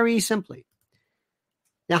 very, very simply.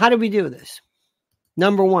 Now, how do we do this?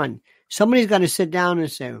 Number one, somebody's got to sit down and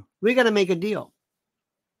say, we got to make a deal.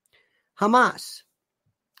 Hamas,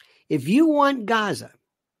 if you want Gaza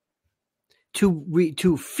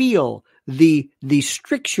to feel the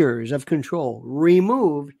strictures of control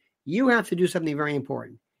removed, you have to do something very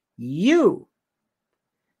important. You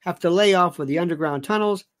have to lay off with the underground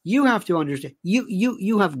tunnels. You have to understand.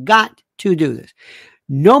 You have got to do this.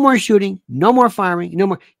 No more shooting, no more firing, no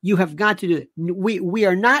more. You have got to do it. We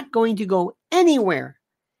are not going to go anywhere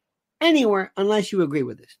unless you agree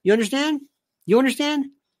with this. You understand? You understand?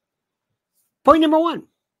 Point number one.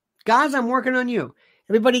 Guys, I'm working on you.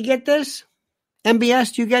 Everybody get this?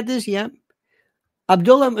 MBS, do you get this? Yeah.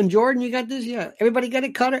 Abdullah and Jordan, you got this? Yeah. Everybody got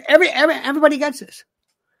it, Cutter? Everybody gets this.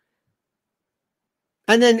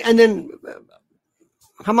 And then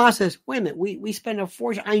Hamas says, wait a minute, we spend a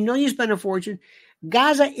fortune. I know you spend a fortune.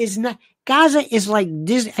 Gaza is like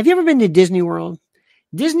Disney. Have you ever been to Disney World?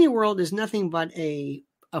 Disney World is nothing but a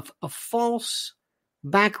false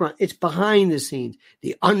background. It's behind the scenes,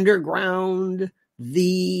 the underground,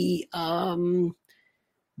 the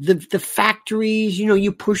factories.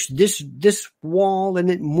 You push this wall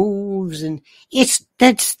and it moves, and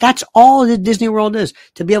that's all that Disney World is,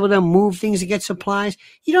 to be able to move things to get supplies.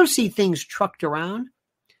 You don't see things trucked around.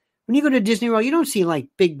 When you go to Disney World, you don't see like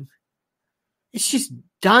big. It's just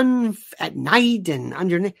done at night and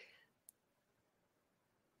underneath.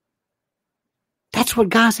 That's what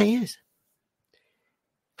Gaza is.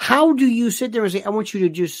 How do you sit there and say, I want you to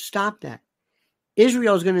just stop that?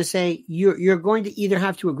 Israel is going to say, you're going to either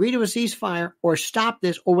have to agree to a ceasefire or stop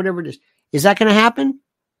this or whatever it is. Is that going to happen?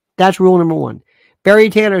 That's rule number one. Barry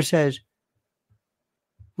Taylor says,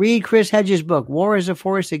 read Chris Hedges' book, War is a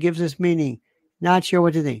Force That Gives Us Meaning. Not sure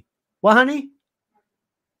what to think. What, honey?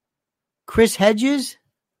 Chris Hedges?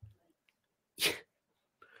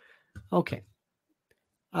 Okay.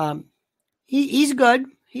 He's good.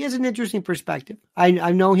 He has an interesting perspective. I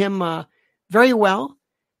know him very well.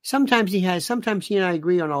 Sometimes he and I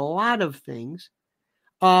agree on a lot of things.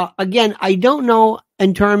 Again, I don't know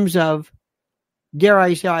in terms of, dare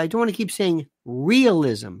I say, I don't want to keep saying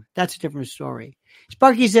realism. That's a different story.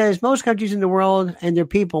 Sparky says, most countries in the world and their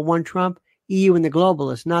people want Trump, EU, and the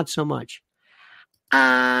globalists, not so much.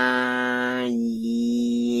 Yeah,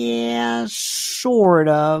 sort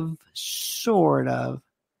of.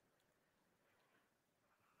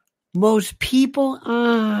 Most people,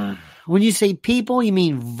 when you say people, you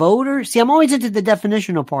mean voters? See, I'm always into the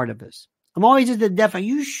definitional part of this. Are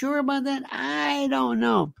you sure about that? I don't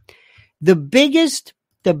know. The biggest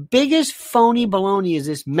phony baloney is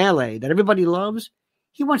this Melee that everybody loves.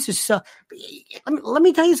 He wants to sell. Let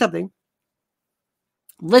me tell you something.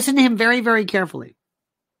 Listen to him very, very carefully.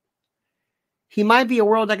 He might be a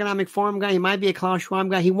World Economic Forum guy. He might be a Klaus Schwab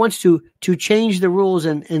guy. He wants to change the rules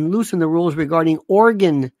and loosen the rules regarding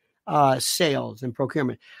organ sales and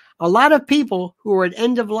procurement. A lot of people who are at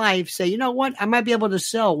end of life say, you know what? I might be able to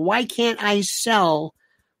sell. Why can't I sell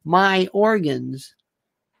my organs?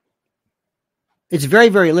 It's very,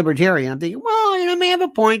 very libertarian. I'm thinking, well, may have a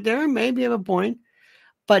point there. Maybe have a point.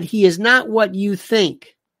 But he is not what you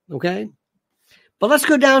think. Okay? But let's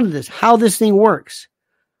go down to this, how this thing works.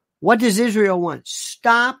 What does Israel want?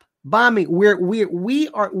 Stop bombing. We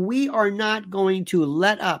are not going to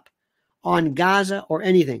let up on Gaza or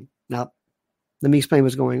anything. Now, let me explain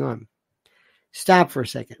what's going on. Stop for a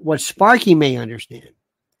second. What Sparky may understand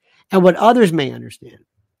and what others may understand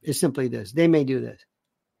is simply this. They may do this.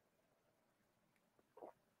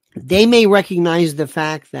 They may recognize the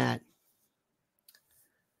fact that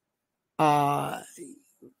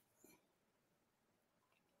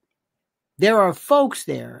there are folks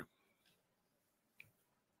there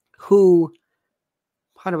who,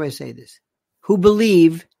 how do I say this? Who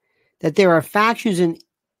believe that there are factions in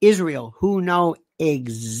Israel who know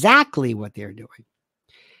exactly what they're doing,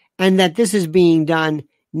 and that this is being done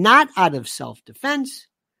not out of self-defense,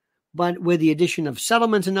 but with the addition of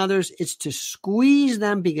settlements and others. It's to squeeze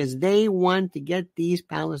them because they want to get these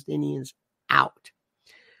Palestinians out.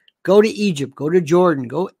 Go to Egypt, go to Jordan,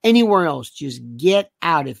 go anywhere else. Just get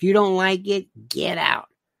out. If you don't like it, get out.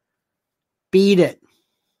 Beat it.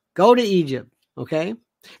 Go to Egypt, okay?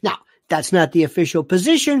 Now, that's not the official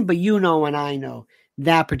position, but you know and I know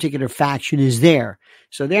that particular faction is there.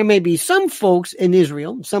 So there may be some folks in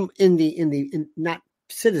Israel, some in not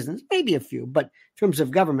citizens, maybe a few, but in terms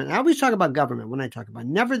of government, I always talk about government when I talk about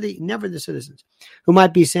never the citizens, who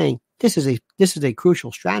might be saying this is a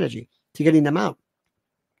crucial strategy to getting them out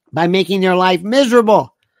by making their life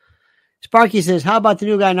miserable. Sparky says, how about the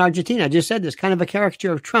new guy in Argentina? I just said this, kind of a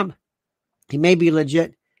caricature of Trump. He may be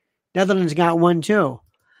legit. Netherlands got one too.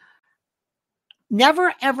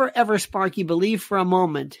 Never, ever, ever, Sparky, believe for a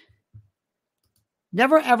moment.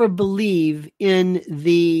 Never, ever believe in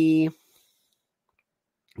the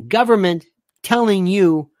government telling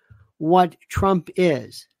you what Trump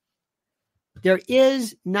is. There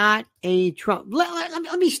is not a Trump.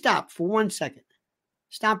 Let me stop for 1 second.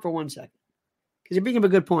 Stop for 1 second. Because you're bringing up a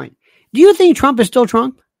good point. Do you think Trump is still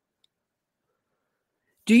Trump?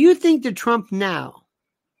 Do you think the Trump now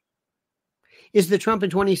is the Trump in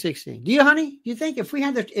 2016? Do you, honey? Do you think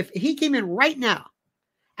if he came in right now,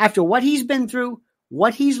 after what he's been through,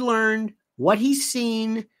 what he's learned, what he's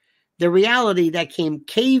seen, the reality that came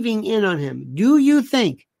caving in on him, do you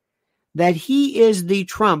think that he is the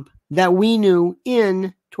Trump that we knew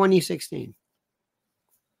in 2016?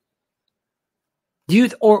 Do you,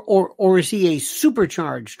 or is he a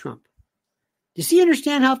supercharged Trump? Does he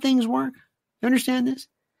understand how things work? You understand this?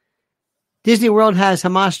 Disney World has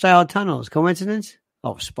Hamas-style tunnels. Coincidence?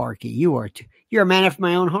 Oh, Sparky, you're a man after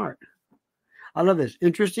my own heart. I love this.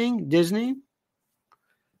 Interesting. Disney.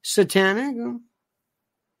 Satanic.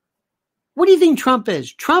 What do you think Trump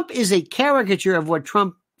is? Trump is a caricature of what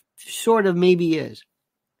Trump sort of maybe is.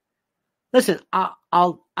 Listen,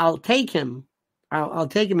 I'll take him. I'll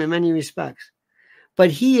take him in many respects, but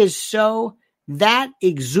he is so, that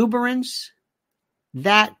exuberance,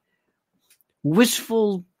 that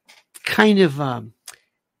wistful kind of a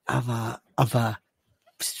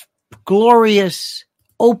glorious,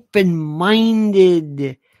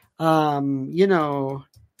 open-minded,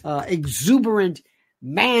 exuberant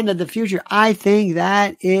man of the future. I think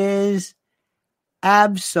that is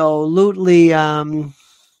absolutely I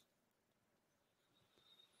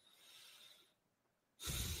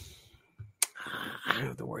don't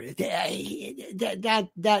know the word.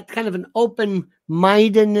 That kind of an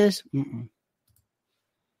open-mindedness.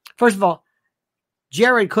 First of all,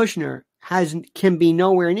 Jared Kushner can be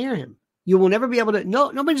nowhere near him. You will never be able to.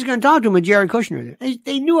 Nobody's going to talk to him with Jared Kushner.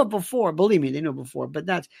 They knew it before. Believe me, they knew it before. But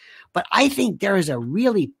I think there is a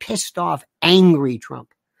really pissed off, angry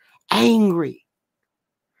Trump. Angry.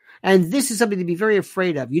 And this is something to be very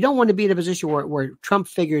afraid of. You don't want to be in a position where Trump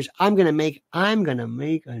figures, I'm going to make a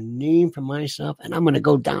name for myself, and I'm going to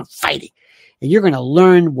go down fighting. And you're going to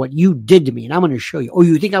learn what you did to me, and I'm going to show you. Oh,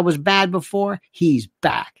 you think I was bad before? He's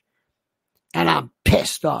back. And I'm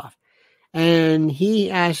pissed off. And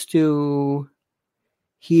he's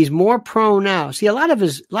more prone now. See, a lot of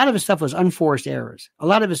his stuff was unforced errors.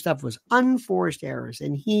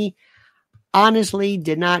 And he honestly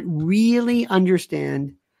did not really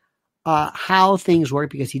understand how things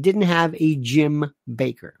work because he didn't have a Jim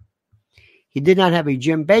Baker. He did not have a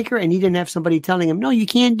Jim Baker, and he didn't have somebody telling him, no, you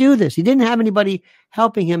can't do this. He didn't have anybody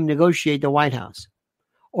helping him negotiate the White House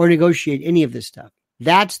or negotiate any of this stuff.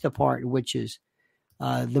 That's the part which is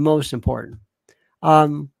the most important. Let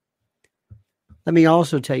me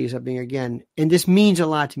also tell you something again, and this means a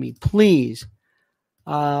lot to me. Please,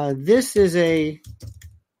 this is a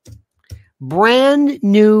brand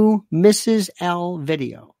new Mrs. L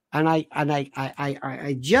video, and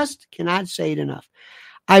I just cannot say it enough.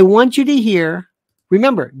 I want you to hear.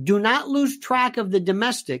 Remember, do not lose track of the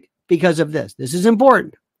domestic because of this. This is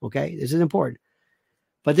important. Okay, this is important.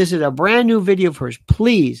 But this is a brand new video of hers.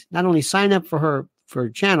 Please, not only sign up for her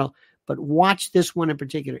channel, but watch this one in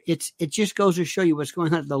particular. It just goes to show you what's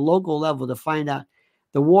going on at the local level to find out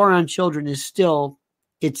the war on children is still,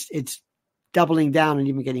 it's doubling down and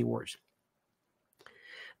even getting worse.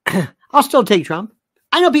 I'll still take Trump.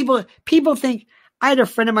 I know people think, I had a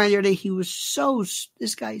friend of mine the other day,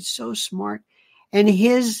 this guy is so smart, and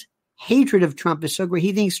his hatred of Trump is so great.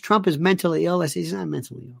 He thinks Trump is mentally ill. I say, he's not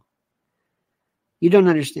mentally ill. You don't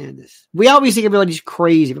understand this. We always think everybody's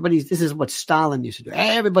crazy. This is what Stalin used to do.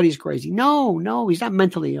 Everybody's crazy. No, he's not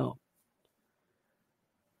mentally ill.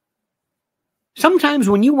 Sometimes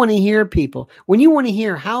when you want to hear people, when you want to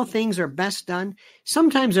hear how things are best done,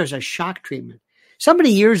 sometimes there's a shock treatment.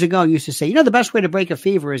 Somebody years ago used to say, the best way to break a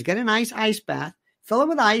fever is get a nice ice bath, fill it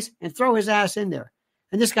with ice, and throw his ass in there.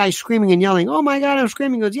 And this guy's screaming and yelling, oh my God, I'm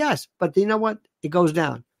screaming. He goes, yes, but you know what? It goes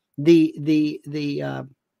down. The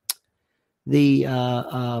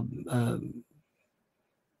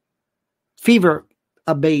fever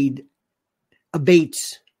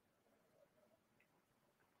abates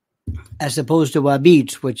as opposed to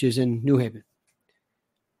beats, which is in New Haven.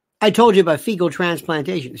 I told you about fecal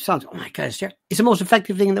transplantation. It sounds, oh my God, it's the most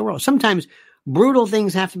effective thing in the world. Sometimes brutal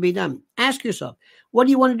things have to be done. Ask yourself, what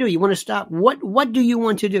do you want to do? You want to stop? What do you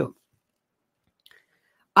want to do?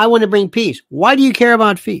 I want to bring peace. Why do you care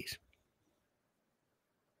about peace?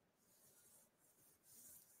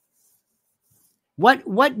 What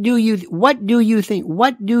do you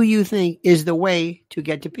think is the way to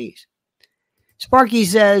get to peace? Sparky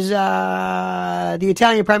says the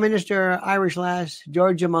Italian Prime Minister, Irish lass,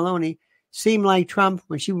 Giorgia Meloni, seemed like Trump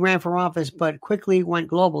when she ran for office, but quickly went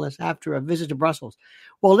globalist after a visit to Brussels.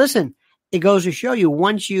 Well, listen, it goes to show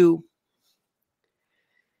you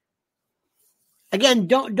again,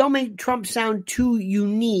 don't make Trump sound too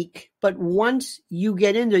unique, but once you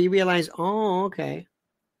get in there, you realize, oh, okay.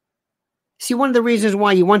 See, one of the reasons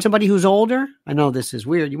why you want somebody who's older, I know this is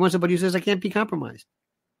weird, you want somebody who says, I can't be compromised.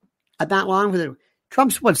 I'm not long with it.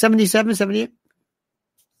 Trump's 77, 78?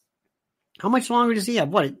 How much longer does he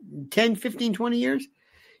have? 10, 15, 20 years?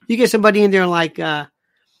 You get somebody in there like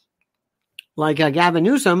Like Gavin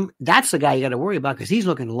Newsom, that's the guy you got to worry about because he's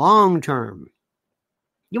looking long term.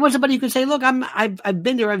 You want somebody who can say, "Look, I've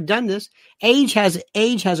been there, I've done this." Age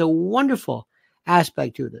has a wonderful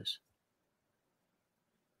aspect to this.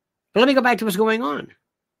 But let me go back to what's going on.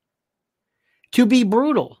 To be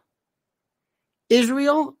brutal,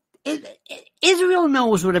 Israel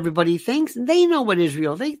knows what everybody thinks. They know what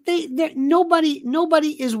Israel.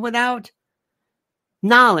 Nobody is without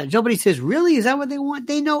knowledge. Nobody says, "Really? Is that what they want?"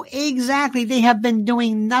 They know exactly. They have been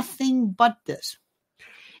doing nothing but this.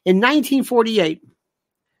 In 1948,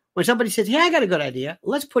 when somebody says, "Yeah, I got a good idea.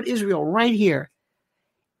 Let's put Israel right here,"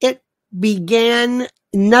 it began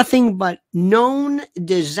nothing but known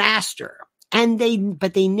disaster.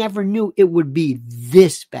 But they never knew it would be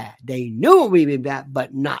this bad. They knew it would be bad,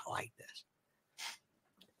 but not like this.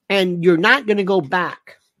 And you're not going to go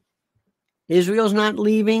back. Israel's not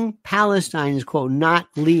leaving. Palestine is, quote, not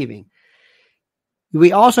leaving.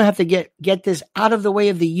 We also have to get this out of the way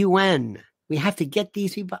of the UN. We have to get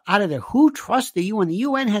these people out of there. Who trusts the UN? The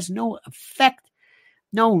UN has no effect,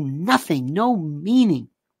 nothing, no meaning.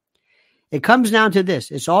 It comes down to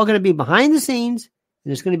this. It's all going to be behind the scenes.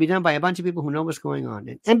 And it's going to be done by a bunch of people who know what's going on.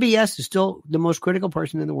 And MBS is still the most critical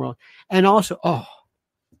person in the world. And also,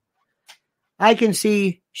 I can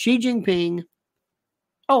see Xi Jinping.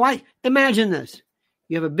 Imagine this.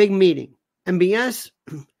 You have a big meeting. MBS,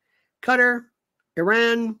 Qatar,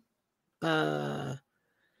 Iran. And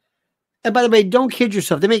by the way, don't kid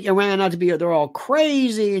yourself. They make Iran out to be, they're all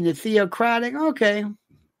crazy and they're theocratic. Okay.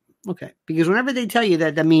 Because whenever they tell you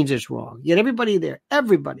that, that means it's wrong. Yet everybody there,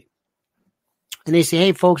 everybody. And they say,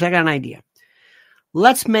 "Hey, folks, I got an idea.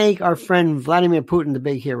 Let's make our friend Vladimir Putin the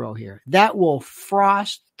big hero here. That will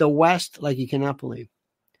frost the West like you cannot believe.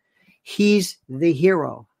 He's the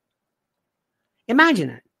hero." Imagine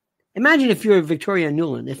it. Imagine if you're Victoria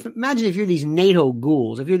Nuland. Imagine if you're these NATO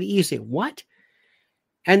ghouls. If you're the you say, "What?"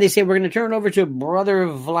 And they say, "We're going to turn it over to Brother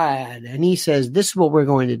Vlad." And he says, "This is what we're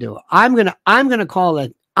going to do. I'm going to call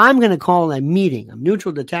a meeting. I'm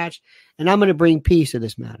neutral, detached, and I'm going to bring peace to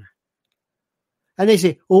this matter." And they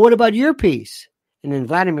say, "Well, what about your peace?" And then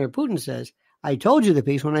Vladimir Putin says, "I told you the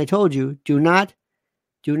peace when I told you, do not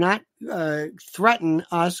threaten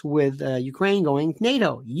us with Ukraine going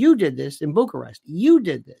NATO. You did this in Bucharest. You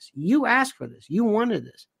did this. You asked for this. You wanted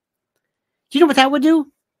this." Do you know what that would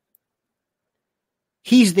do?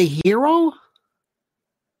 He's the hero?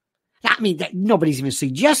 I mean, nobody's even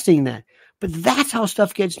suggesting that. But that's how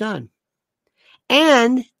stuff gets done.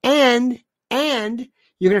 And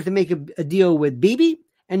you're going to have to make a deal with Bibi,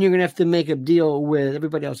 and you're going to have to make a deal with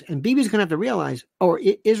everybody else. And Bibi's going to have to realize,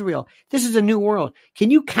 Israel, this is a new world.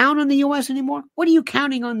 Can you count on the U.S. anymore? What are you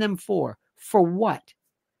counting on them for? For what?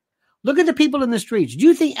 Look at the people in the streets. Do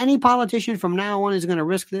you think any politician from now on is going to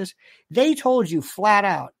risk this? They told you flat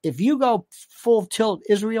out, if you go full tilt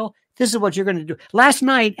Israel, this is what you're going to do. Last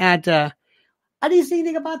night at, I didn't see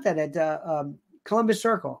anything about that at Columbus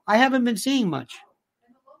Circle. I haven't been seeing much.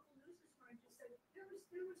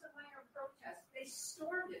 They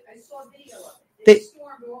stormed it. I saw a video of it. They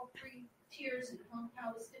stormed all 3 tiers and hung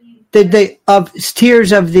Palestinian.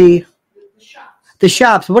 Tiers of the shops. The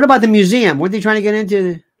shops. What about the museum? What are they trying to get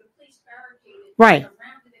into? The police barricaded. Right.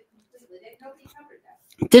 Surrounded it completely. Nobody covered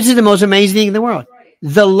that. This is the most amazing thing in the world. Right.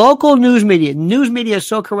 The local news media is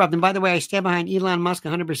so corrupt. And by the way, I stand behind Elon Musk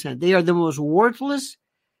 100%. They are the most worthless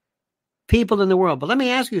people in the world. But let me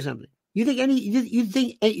ask you something. You think I'm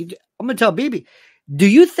going to tell Bibi, do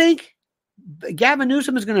you think Gavin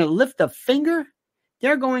Newsom is going to lift a finger?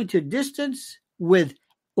 They're going to distance with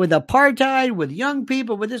apartheid, with young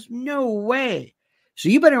people, with this? No way. So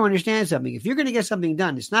you better understand something. If you're going to get something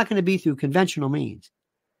done, it's not going to be through conventional means.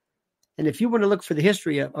 And if you want to look for the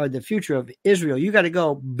history or the future of Israel, you got to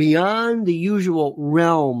go beyond the usual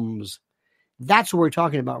realms. That's what we're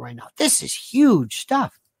talking about right now. This is huge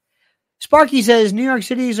stuff. Sparky says New York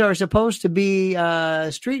cities are supposed to be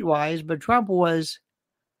streetwise, but Trump was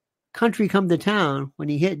country come to town when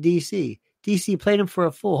he hit D.C. D.C. played him for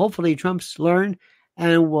a fool. Hopefully Trump's learned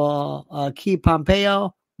and will keep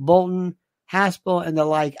Pompeo, Bolton, Haspel, and the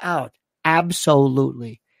like out.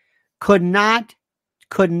 Absolutely. Could not.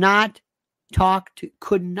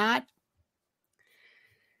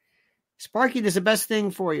 Sparky, this is the best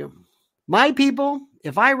thing for you. My people,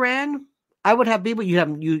 if I ran, I would have people you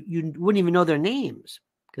wouldn't even know their names,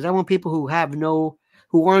 because I want people who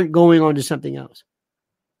aren't going on to something else.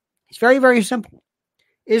 It's very, very simple.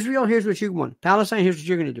 Israel, here's what you want. Palestine, here's what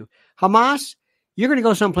you're going to do. Hamas, you're going to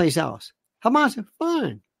go someplace else. Hamas,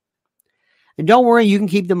 fine. And don't worry, you can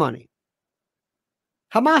keep the money.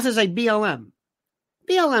 Hamas is like BLM.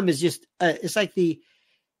 BLM is just, it's like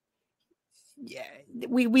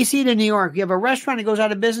we see it in New York. You have a restaurant that goes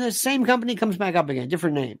out of business, same company comes back up again,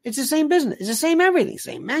 different name. It's the same business. It's the same everything,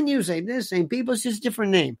 same menu, same this, same people. It's just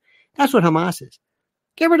different name. That's what Hamas is.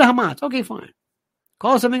 Get rid of Hamas. Okay, fine.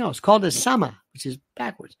 Call it something else. Call it Sama, which is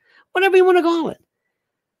backwards. Whatever you want to call it.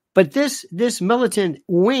 But this militant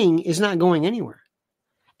wing is not going anywhere.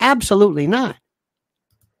 Absolutely not.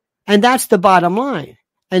 And that's the bottom line.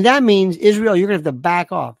 And that means, Israel, you're going to have to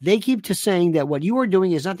back off. They keep saying that what you are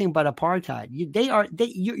doing is nothing but apartheid.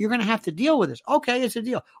 You're going to have to deal with this. Okay, it's a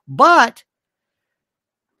deal. But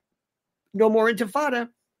no more intifada.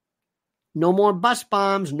 No more bus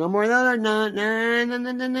bombs. No more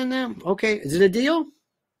no. Okay, is it a deal?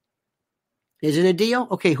 Is it a deal?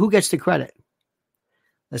 Okay, who gets the credit?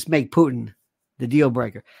 Let's make Putin the deal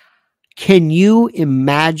breaker. Can you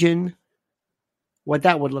imagine what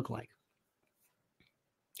that would look like?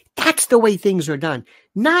 That's the way things are done.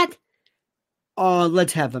 Not,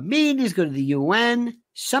 let's have a meeting, let's go to the UN.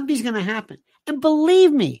 Something's going to happen. And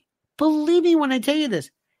believe me when I tell you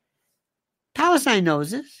this. Palestine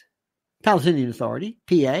knows this. Palestinian Authority,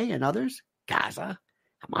 PA and others, Gaza,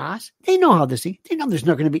 Hamas, they know how this thing, they know there's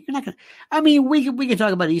not going to be, you're not going to, I mean, we can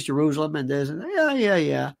talk about East Jerusalem and this, and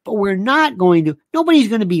yeah. But we're not going to, nobody's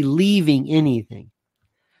going to be leaving anything.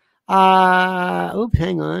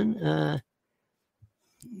 Hang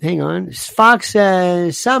on. Fox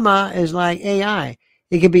says Sama is like AI.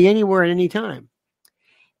 It can be anywhere at any time.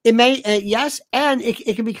 It may, yes, and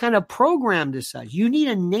it can be kind of programmed as such. You need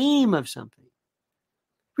a name of something.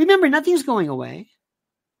 Remember, nothing's going away.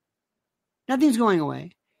 Nothing's going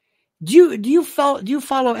away. Do you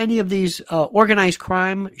follow any of these organized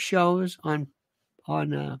crime shows on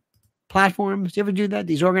platforms? Do you ever do that?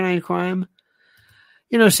 These organized crime?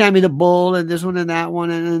 You know, Sammy the Bull and this one and that one,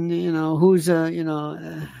 and you know who's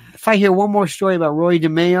if I hear one more story about Roy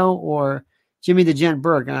DeMeo or Jimmy the Gent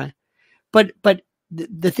Burke, but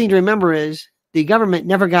the thing to remember is the government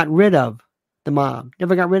never got rid of the mob,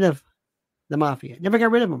 never got rid of the mafia, never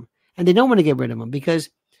got rid of them, and they don't want to get rid of them because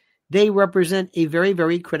they represent a very,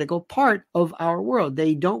 very critical part of our world.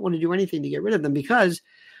 They don't want to do anything to get rid of them because,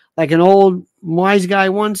 like an old wise guy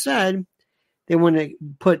once said, they want to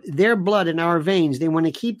put their blood in our veins. They want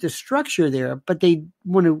to keep the structure there, but they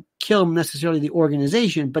want to kill necessarily the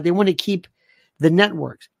organization, but they want to keep the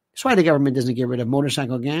networks. That's why the government doesn't get rid of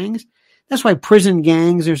motorcycle gangs. That's why prison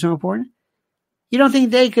gangs are so important. You don't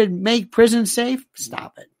think they could make prison safe?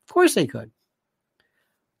 Stop it. Of course they could.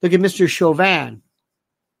 Look at Mr. Chauvin.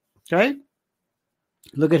 Okay?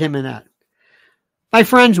 Look at him in that. My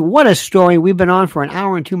friends, what a story. We've been on for an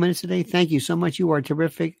hour and 2 minutes today. Thank you so much. You are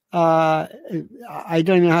terrific. I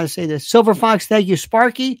don't even know how to say this. Silver Fox, thank you.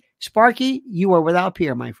 Sparky, you are without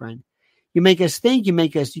peer, my friend. You make us think. You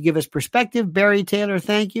give us perspective. Barry Taylor,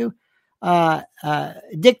 thank you.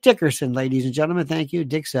 Dick Dickerson, ladies and gentlemen, thank you.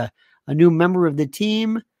 Dick's a new member of the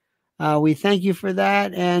team. We thank you for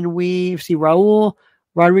that. And we see Raul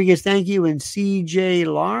Rodriguez, thank you. And CJ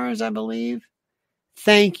Lars, I believe.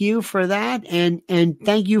 Thank you for that. And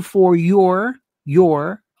thank you for your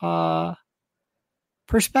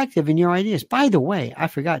perspective and your ideas. By the way, I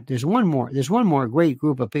forgot, there's one more great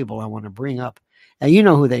group of people I want to bring up. And you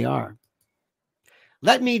know who they are.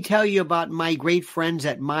 Let me tell you about my great friends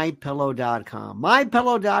at MyPillow.com.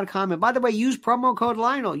 MyPillow.com. And by the way, use promo code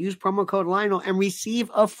Lionel. Use promo code Lionel and receive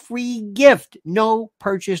a free gift. No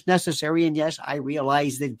purchase necessary. And yes, I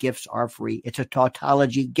realize that gifts are free. It's a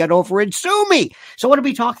tautology. Get over it. Sue me. So what are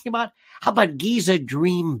we talking about? How about Giza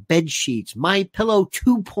Dream Bed Sheets? MyPillow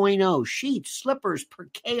 2.0. Sheets, slippers,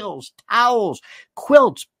 percales, towels,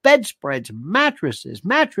 quilts, bedspreads, mattresses,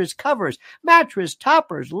 mattress covers, mattress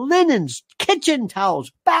toppers, linens, kitchen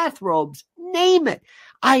towels, bathrobes, name it.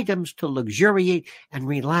 Items to luxuriate and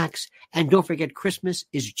relax. And don't forget, Christmas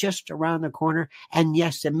is just around the corner. And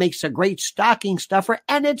yes, it makes a great stocking stuffer,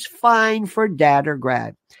 and it's fine for dad or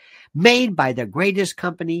grad. Made by the greatest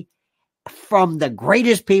company from the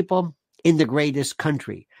greatest people in the greatest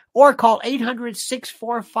country. Or call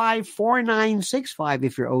 800-645-4965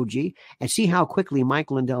 if you're OG, and see how quickly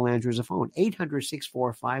Mike Lindell answers the phone.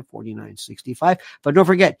 800-645-4965. But don't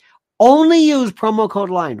forget, only use promo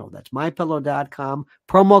code Lionel. That's MyPillow.com.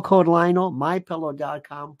 Promo code Lionel.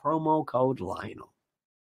 MyPillow.com. Promo code Lionel.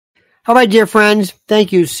 All right, dear friends.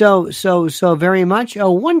 Thank you so very much.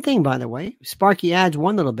 Oh, one thing, by the way, Sparky adds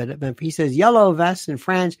one little bit. He says, yellow vests in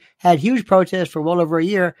France had huge protests for well over a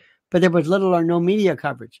year, but there was little or no media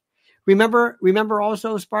coverage. Remember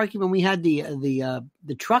also, Sparky, when we had the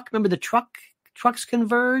truck? Remember the trucks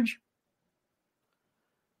converge?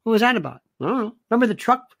 What was that about? I don't know. Remember the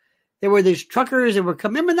truck? There were these truckers that were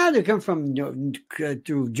coming. Remember that? They come from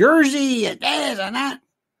through Jersey and this and that.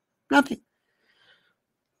 Nothing.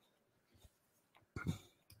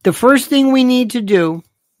 The first thing we need to do,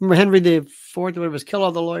 remember Henry IV, whatever, was kill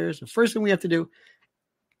all the lawyers. The first thing we have to do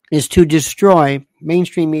is to destroy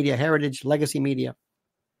mainstream media, heritage, legacy media.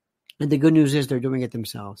 And the good news is they're doing it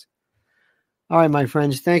themselves. All right, my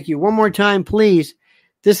friends, thank you. One more time, please.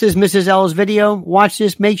 This is Mrs. L's video. Watch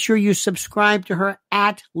this. Make sure you subscribe to her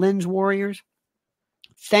at Lynn's Warriors.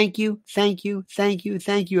 Thank you, thank you, thank you,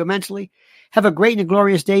 thank you immensely. Have a great and a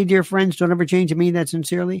glorious day, dear friends. Don't ever change. I mean that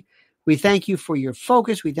sincerely. We thank you for your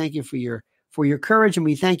focus. We thank you for your courage, and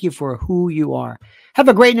we thank you for who you are. Have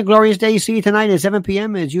a great and a glorious day. See you tonight at 7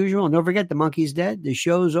 p.m. as usual. And don't forget, the monkey's dead. The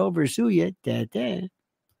show's over. See ya. Da-da.